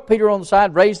struck Peter on the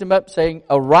side, raised him up, saying,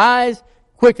 "Arise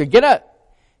quicker, get up."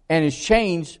 And his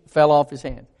chains fell off his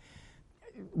hands.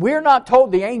 We're not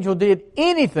told the angel did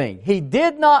anything. He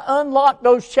did not unlock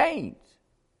those chains.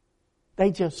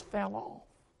 They just fell off.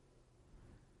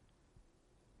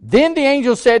 Then the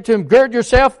angel said to him, "Gird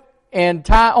yourself and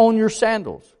tie on your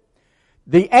sandals."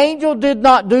 The angel did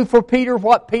not do for Peter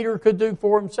what Peter could do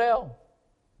for himself.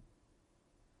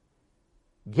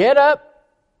 Get up,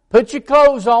 put your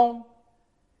clothes on,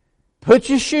 put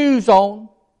your shoes on.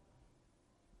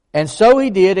 And so he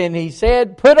did, and he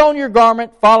said, "Put on your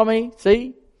garment, follow me."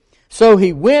 See? So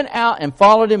he went out and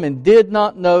followed him and did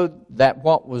not know that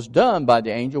what was done by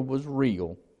the angel was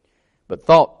real, but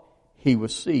thought he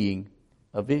was seeing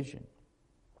a vision.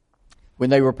 When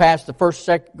they were past the first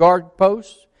guard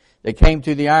posts, they came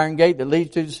to the iron gate that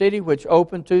leads to the city, which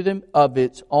opened to them of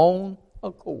its own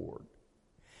accord.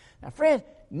 Now friends,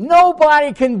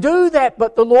 nobody can do that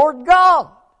but the Lord God.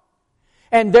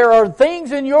 And there are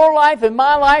things in your life and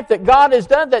my life that God has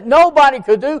done that nobody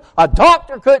could do, a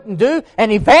doctor couldn't do,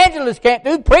 an evangelist can't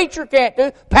do, preacher can't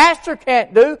do, pastor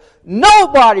can't do.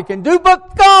 Nobody can do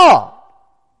but God.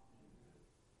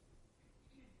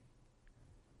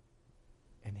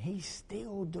 And He's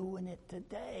still doing it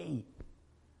today.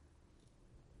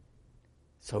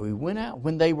 So he went out.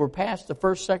 When they were past the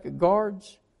first, second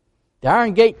guards, the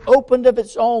iron gate opened of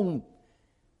its own.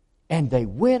 And they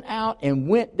went out and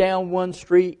went down one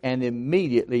street, and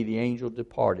immediately the angel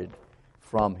departed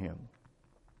from him.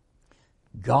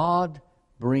 God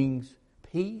brings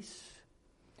peace.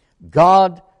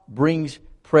 God brings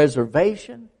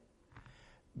preservation.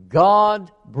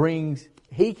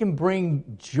 He can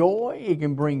bring joy. He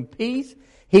can bring peace.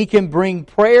 He can bring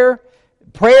prayer.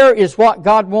 Prayer is what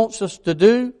God wants us to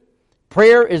do.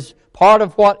 Prayer is part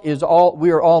of what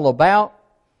we are all about.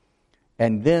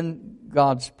 And then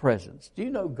God's presence. Do you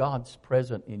know God's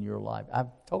present in your life? I've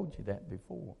told you that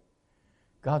before.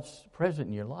 God's present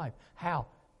in your life. How?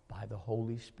 By the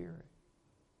Holy Spirit.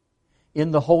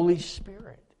 In the Holy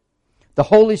Spirit. The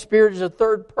Holy Spirit is the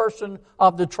third person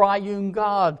of the triune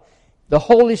God. The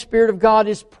Holy Spirit of God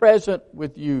is present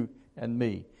with you and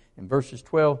me. In verses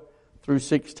 12 through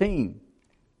 16,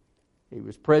 He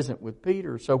was present with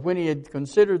Peter. So when he had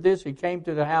considered this, he came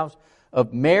to the house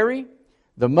of Mary,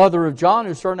 the mother of John,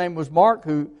 whose surname was Mark,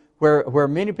 where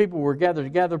many people were gathered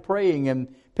together praying.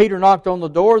 And Peter knocked on the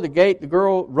door. The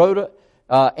girl Rhoda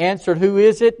answered, "Who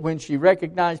is it?" When she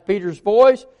recognized Peter's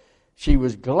voice, she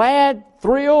was glad,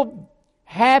 thrilled,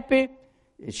 happy.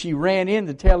 She ran in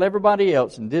to tell everybody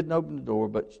else and didn't open the door.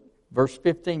 But verse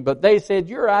 15, but they said,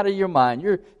 "You're out of your mind.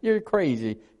 You're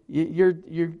crazy.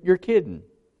 You're kidding."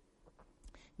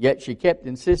 Yet she kept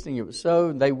insisting it was so,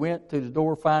 and they went to the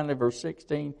door finally. Verse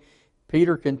 16,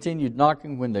 Peter continued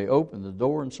knocking. When they opened the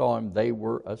door and saw him, they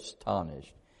were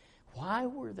astonished. Why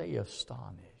were they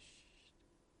astonished?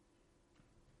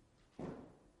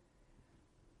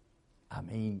 I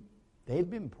mean, they'd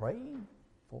been praying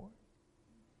for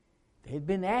it. They'd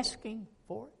been asking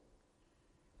for it.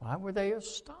 Why were they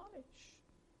astonished?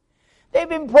 They've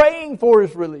been praying for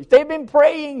his release. They've been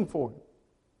praying for him.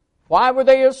 Why were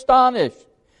they astonished?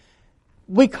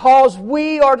 Because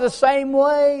we are the same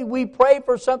way. We pray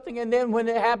for something, and then when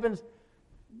it happens,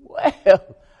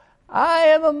 well, I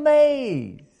am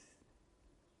amazed.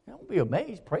 Don't be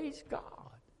amazed. Praise God.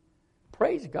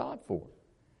 Praise God for it.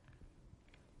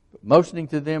 But motioning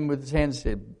to them with his hand,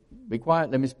 said, be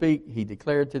quiet, let me speak. He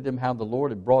declared to them how the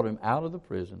Lord had brought him out of the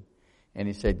prison. And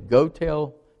he said, go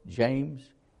tell James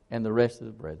and the rest of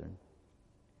the brethren.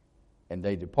 And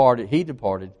they departed. He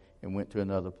departed and went to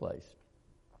another place.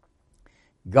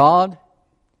 God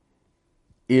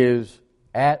is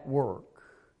at work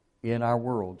in our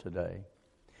world today.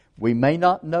 We may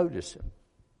not notice Him.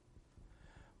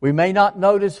 We may not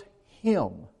notice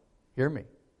Him. Hear me.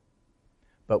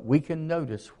 But we can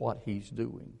notice what He's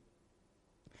doing.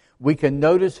 We can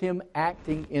notice Him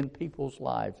acting in people's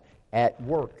lives, at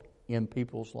work in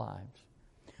people's lives.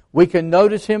 We can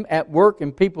notice Him at work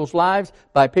in people's lives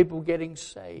by people getting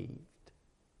saved.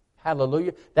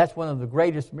 Hallelujah. That's one of the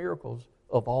greatest miracles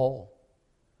of all.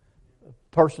 A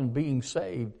person being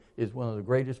saved is one of the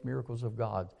greatest miracles of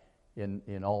God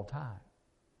in all time.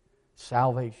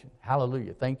 Salvation.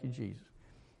 Hallelujah. Thank you, Jesus.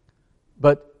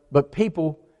 But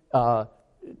people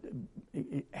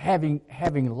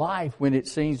having life when it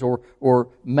seems, or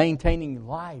maintaining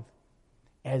life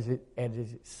as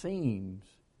it seems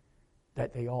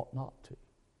that they ought not to.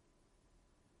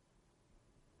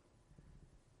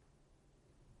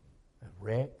 A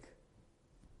wreck,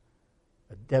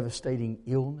 a devastating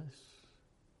illness,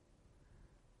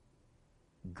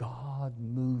 God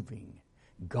moving,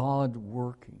 God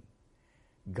working,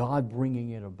 God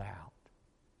bringing it about.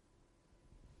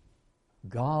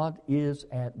 God is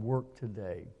at work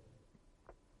today.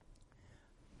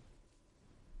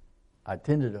 I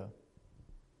attended a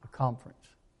conference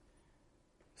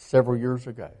several years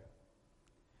ago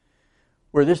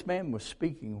where this man was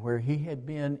speaking, where he had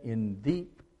been in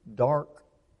deep, dark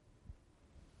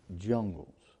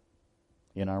jungles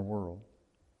in our world,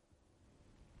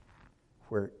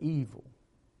 where evil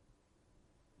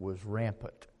was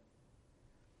rampant.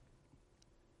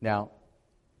 Now,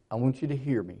 I want you to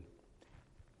hear me.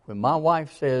 When my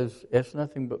wife says it's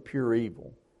nothing but pure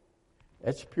evil,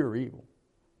 that's pure evil.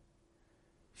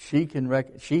 She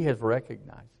has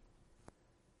recognized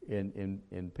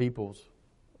in people's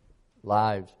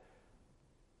lives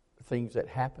things that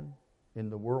happen in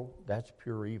the world, that's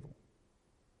pure evil.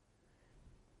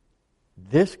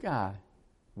 This guy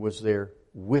was there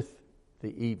with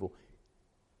the evil,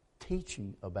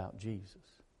 teaching about Jesus.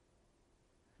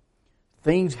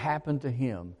 Things happened to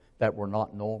him that were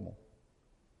not normal.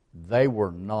 They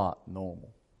were not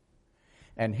normal.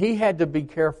 And he had to be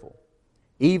careful,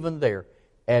 even there,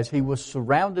 as he was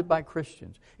surrounded by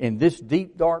Christians in this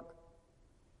deep, dark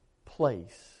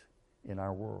place in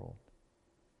our world.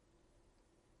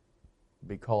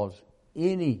 Because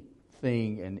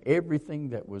anything and everything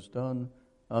that was done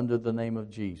under the name of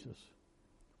Jesus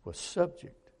was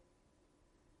subject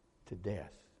to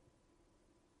death,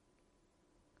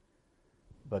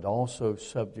 but also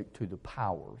subject to the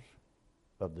powers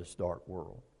of this dark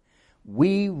world.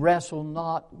 We wrestle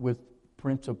not with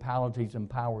principalities and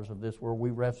powers of this world.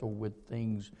 We wrestle with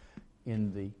things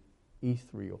in the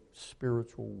ethereal,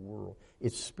 spiritual world.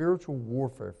 It's spiritual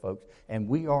warfare, folks, and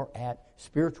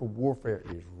spiritual warfare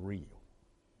is real.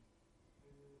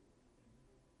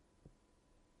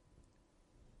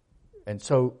 And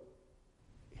so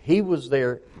he was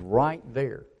there, right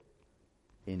there,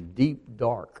 in deep,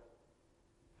 dark,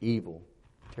 evil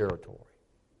territory.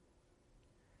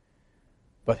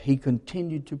 But he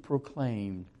continued to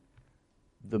proclaim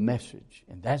the message.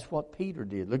 And that's what Peter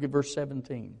did. Look at verse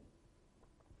 17.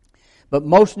 But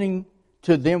motioning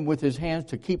to them with his hands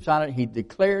to keep silent, he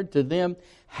declared to them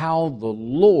how the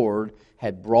Lord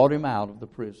had brought him out of the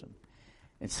prison.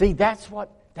 And see, that's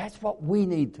what we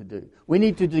need to do. We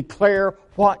need to declare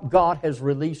what God has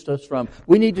released us from.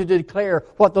 We need to declare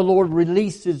what the Lord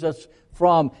releases us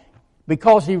from,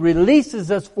 because He releases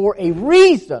us for a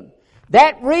reason.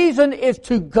 That reason is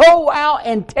to go out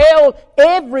and tell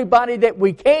everybody that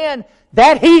we can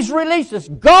that He's released us.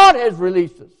 God has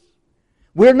released us.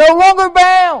 We're no longer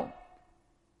bound.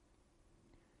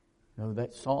 You know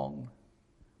that song,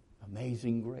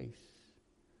 Amazing Grace?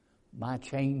 My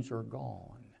chains are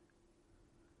gone.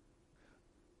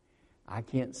 I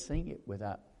can't sing it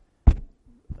without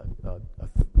a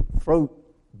throat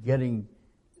getting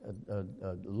a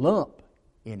lump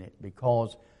in it,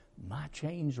 because my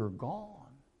chains are gone.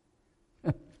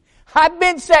 I've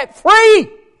been set free.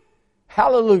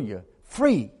 Hallelujah.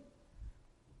 Free.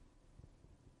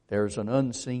 There's an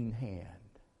unseen hand.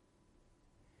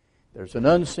 There's an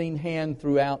unseen hand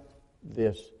throughout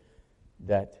this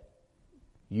that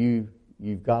you've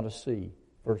got to see.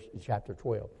 Chapter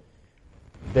 12.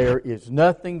 There is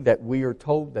nothing that we are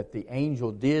told that the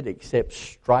angel did except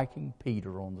striking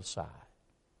Peter on the side.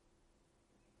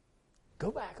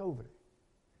 Go back over it.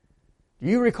 Do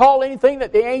you recall anything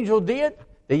that the angel did?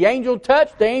 The angel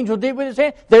touched, the angel did with his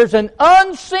hand. There's an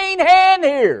unseen hand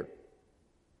here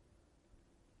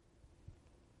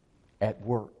at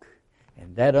work.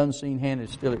 And that unseen hand is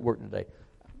still at work today.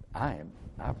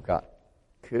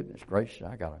 Goodness gracious,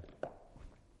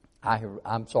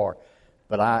 I'm sorry.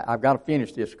 But I've got to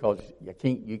finish this because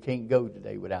you can't go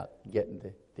today without getting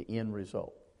the end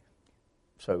result.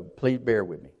 So please bear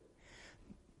with me.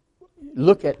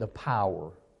 Look at the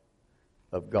power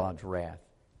of God's wrath.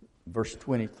 Verse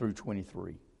 20 through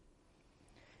 23.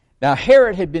 Now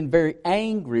Herod had been very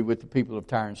angry with the people of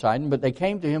Tyre and Sidon, but they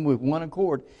came to him with one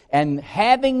accord. And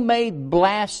having made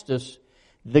Blastus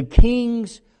the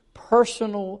king's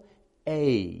personal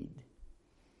aide,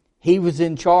 he was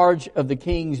in charge of the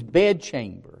king's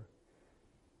bedchamber.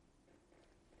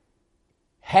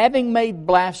 Having made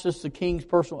Blastus the king's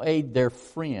personal aide their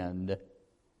friend,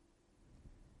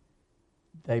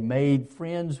 they made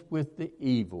friends with the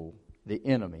evil, the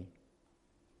enemy.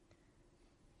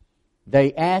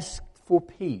 They asked for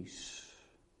peace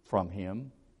from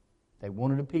him. They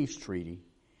wanted a peace treaty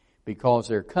because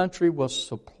their country was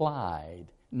supplied,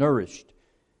 nourished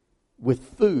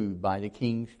with food by the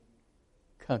king's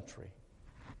country,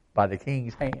 by the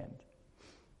king's hand.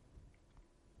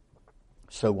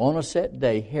 So on a set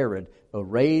day, Herod,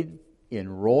 arrayed in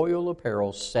royal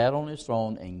apparel, sat on his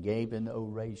throne and gave an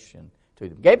oration to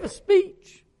them. Gave a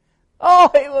speech. Oh,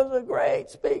 he was a great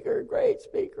speaker, great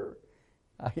speaker.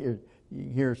 You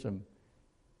can hear some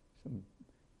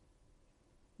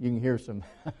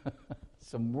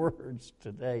some words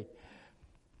today.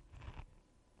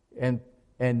 And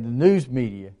the news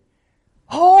media.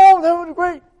 Oh, that was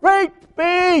a great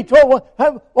speech.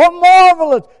 What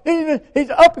marvelous. He's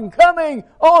up and coming.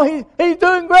 Oh, he's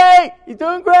doing great. He's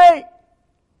doing great.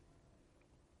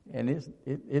 And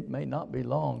it may not be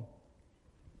long.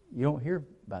 You don't hear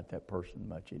about that person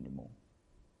much anymore.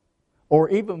 Or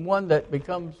even one that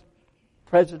becomes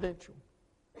presidential.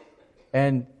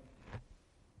 And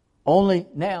only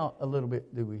now a little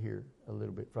bit do we hear a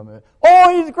little bit from him.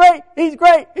 Oh, he's great. He's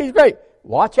great. He's great.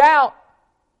 Watch out.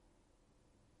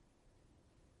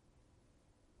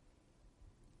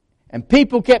 And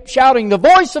people kept shouting, the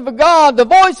voice of a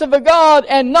God,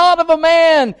 and not of a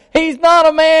man. He's not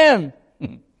a man.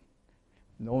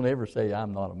 Don't ever say,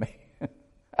 I'm not a man.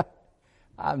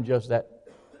 I'm just that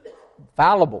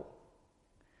fallible.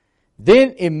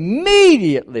 Then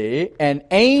immediately an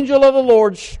angel of the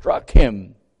Lord struck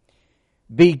him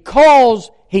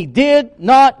because he did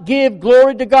not give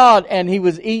glory to God, and he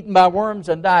was eaten by worms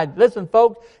and died. Listen,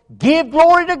 folks, give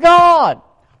glory to God.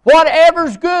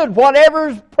 Whatever's good,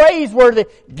 whatever's praiseworthy,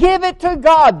 give it to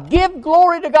God. Give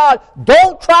glory to God.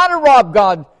 Don't try to rob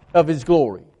God of His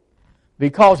glory,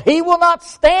 because He will not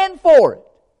stand for it.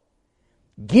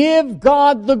 Give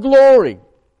God the glory,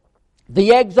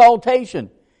 the exaltation.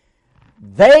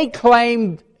 They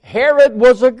claimed Herod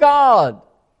was a god,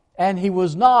 and he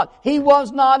was not. He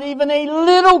was not even a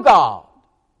little god,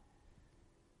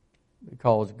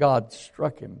 because God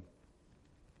struck him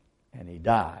and he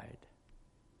died.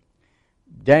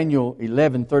 Daniel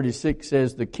 11:36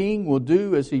 says, the king will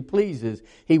do as he pleases.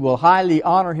 He will highly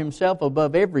honor himself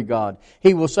above every god.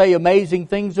 He will say amazing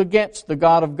things against the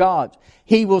God of gods.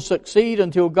 He will succeed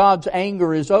until God's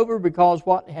anger is over, because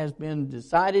what has been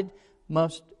decided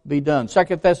must be done.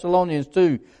 2 Thessalonians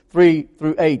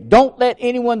 2:3-8. Don't let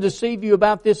anyone deceive you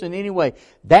about this in any way.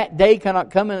 That day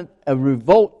cannot come and a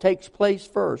revolt takes place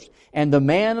first. And the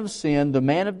man of sin, the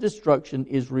man of destruction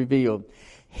is revealed.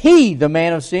 He, the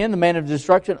man of sin, the man of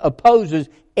destruction, opposes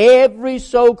every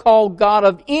so-called god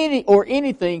of any or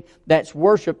anything that's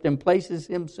worshipped and places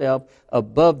himself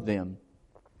above them.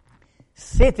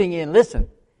 Sitting in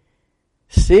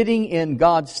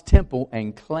God's temple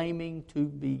and claiming to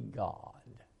be God.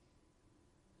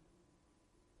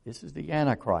 This is the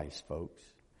Antichrist, folks.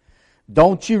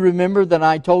 Don't you remember that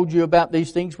I told you about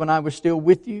these things when I was still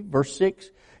with you? Verse 6.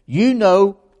 You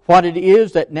know what it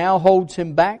is that now holds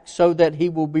him back, so that he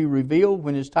will be revealed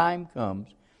when his time comes.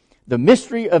 The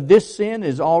mystery of this sin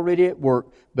is already at work,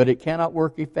 but it cannot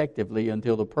work effectively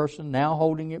until the person now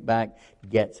holding it back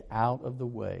gets out of the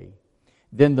way.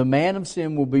 Then the man of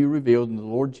sin will be revealed, and the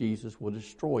Lord Jesus will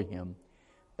destroy him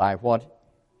by what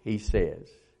he says.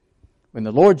 When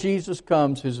the Lord Jesus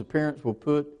comes, His appearance will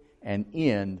put an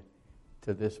end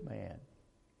to this man.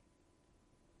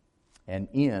 An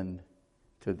end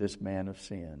to this man of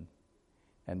sin.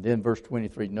 And then verse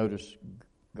 23, notice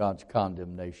God's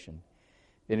condemnation.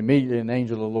 And immediately an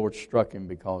angel of the Lord struck him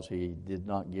because he did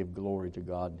not give glory to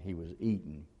God, and he was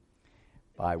eaten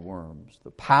by worms.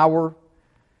 The power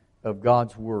of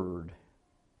God's Word.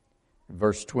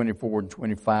 Verse 24 and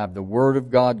 25, the Word of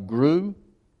God grew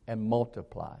and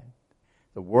multiplied.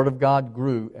 The Word of God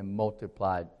grew and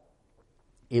multiplied.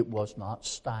 It was not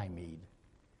stymied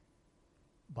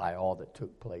by all that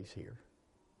took place here.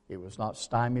 It was not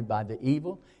stymied by the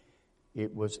evil.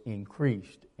 It was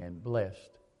increased and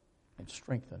blessed and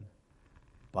strengthened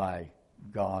by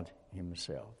God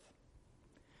Himself.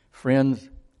 Friends,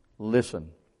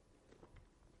 listen.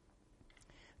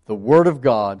 The Word of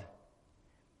God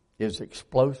is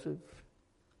explosive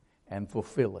and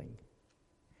fulfilling.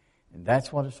 And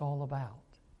that's what it's all about.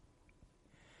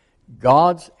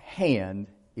 God's hand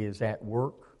is at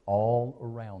work all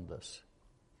around us.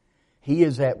 He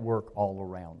is at work all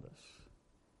around us.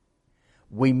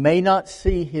 We may not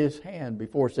see His hand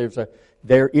before us.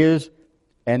 There is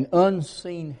an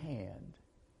unseen hand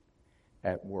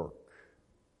at work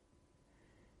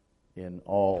in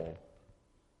all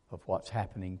of what's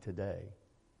happening today.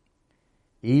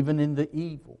 Even in the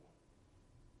evil,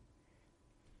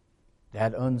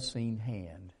 that unseen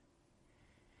hand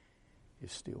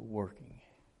is still working.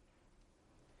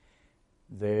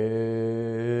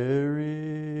 There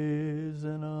is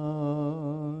an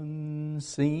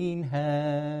unseen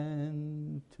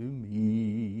hand to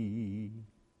me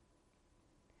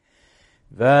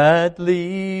that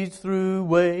leads through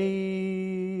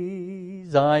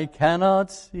ways I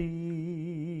cannot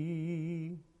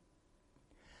see,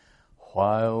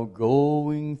 while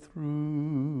going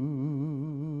through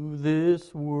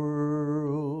this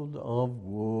world of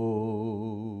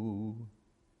woe.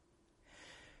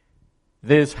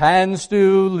 This hand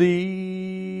still leads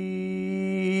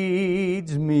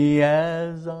me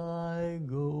as I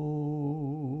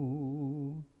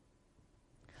go.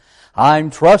 I'm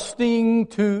trusting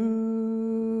to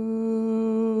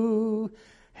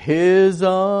His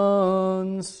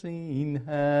unseen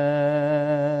hand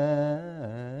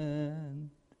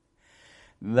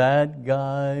that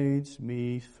guides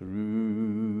me through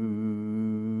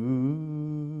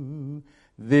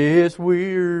this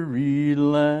weary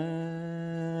land.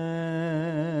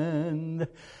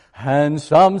 And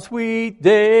some sweet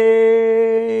day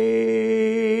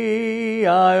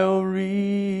I'll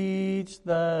reach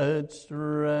that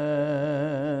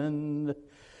strand,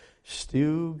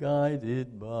 still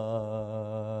guided by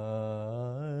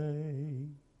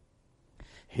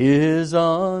His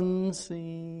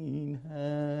unseen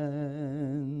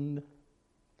hand.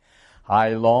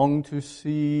 I long to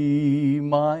see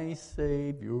my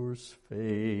Savior's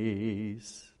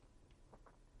face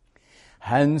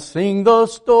and sing the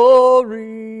story,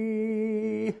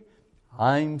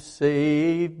 I'm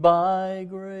saved by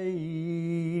grace.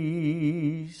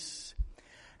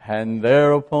 And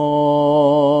there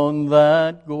upon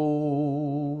that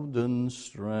golden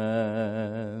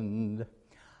strand,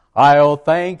 I'll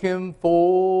thank Him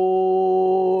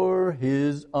for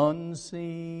His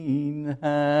unseen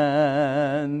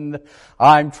hand.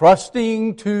 I'm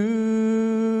trusting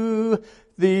to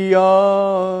the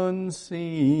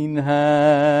unseen hand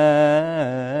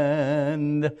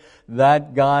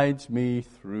that guides me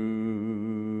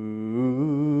through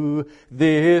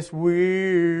this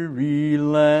weary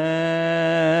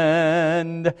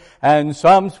land. And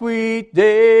some sweet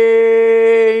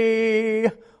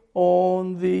day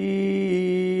on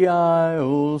Thee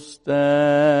I'll stand,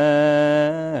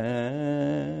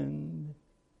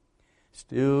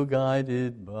 still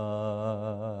guided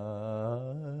by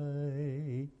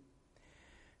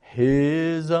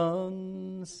His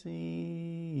unseen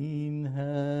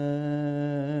hand.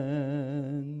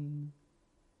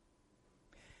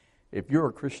 If you're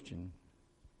a Christian,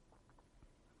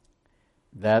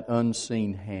 that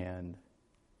unseen hand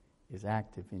is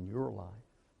active in your life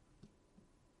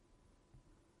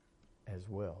as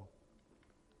well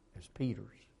as Peter's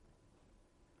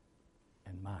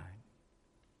and mine.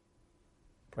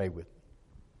 Pray with me.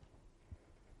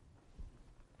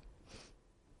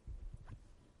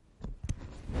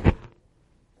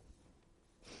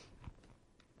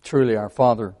 Truly, our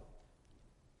Father,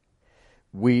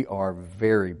 we are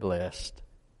very blessed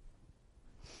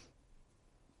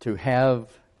to have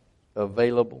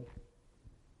available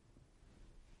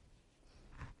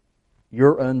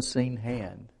Your unseen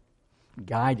hand,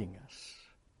 guiding us,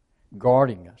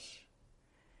 guarding us,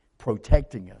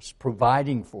 protecting us,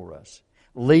 providing for us,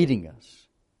 leading us,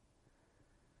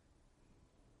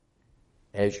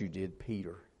 as You did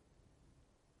Peter.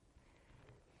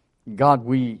 God,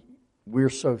 we're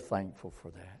so thankful for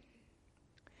that.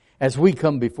 As we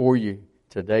come before You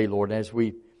today, Lord, as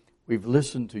we We've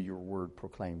listened to your word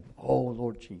proclaimed. Oh,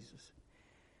 Lord Jesus,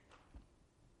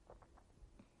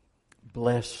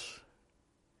 bless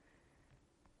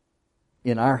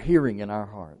in our hearing, in our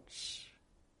hearts,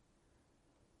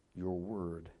 your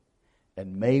word.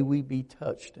 And may we be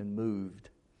touched and moved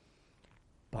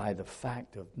by the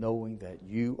fact of knowing that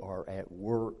you are at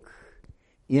work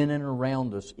in and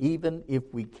around us. Even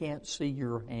if we can't see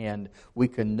your hand, we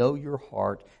can know your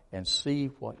heart and see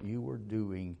what you are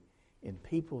doing in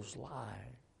people's lives.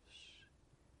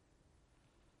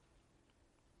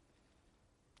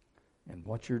 And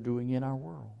what you're doing in our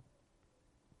world.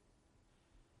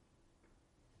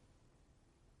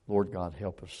 Lord God,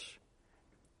 help us.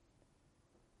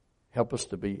 Help us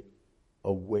to be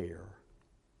aware,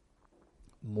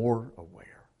 more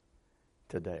aware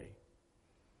today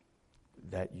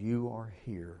that you are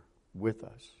here with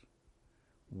us,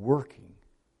 working.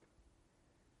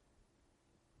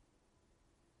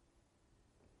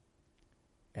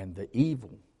 And the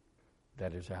evil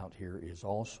that is out here is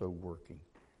also working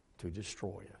to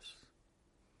destroy us.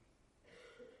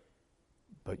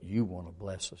 But you want to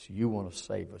bless us. You want to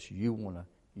save us. You want to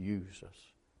use us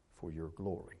for your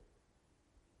glory.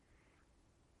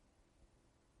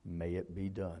 May it be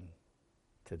done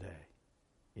today.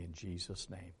 In Jesus'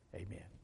 name, amen.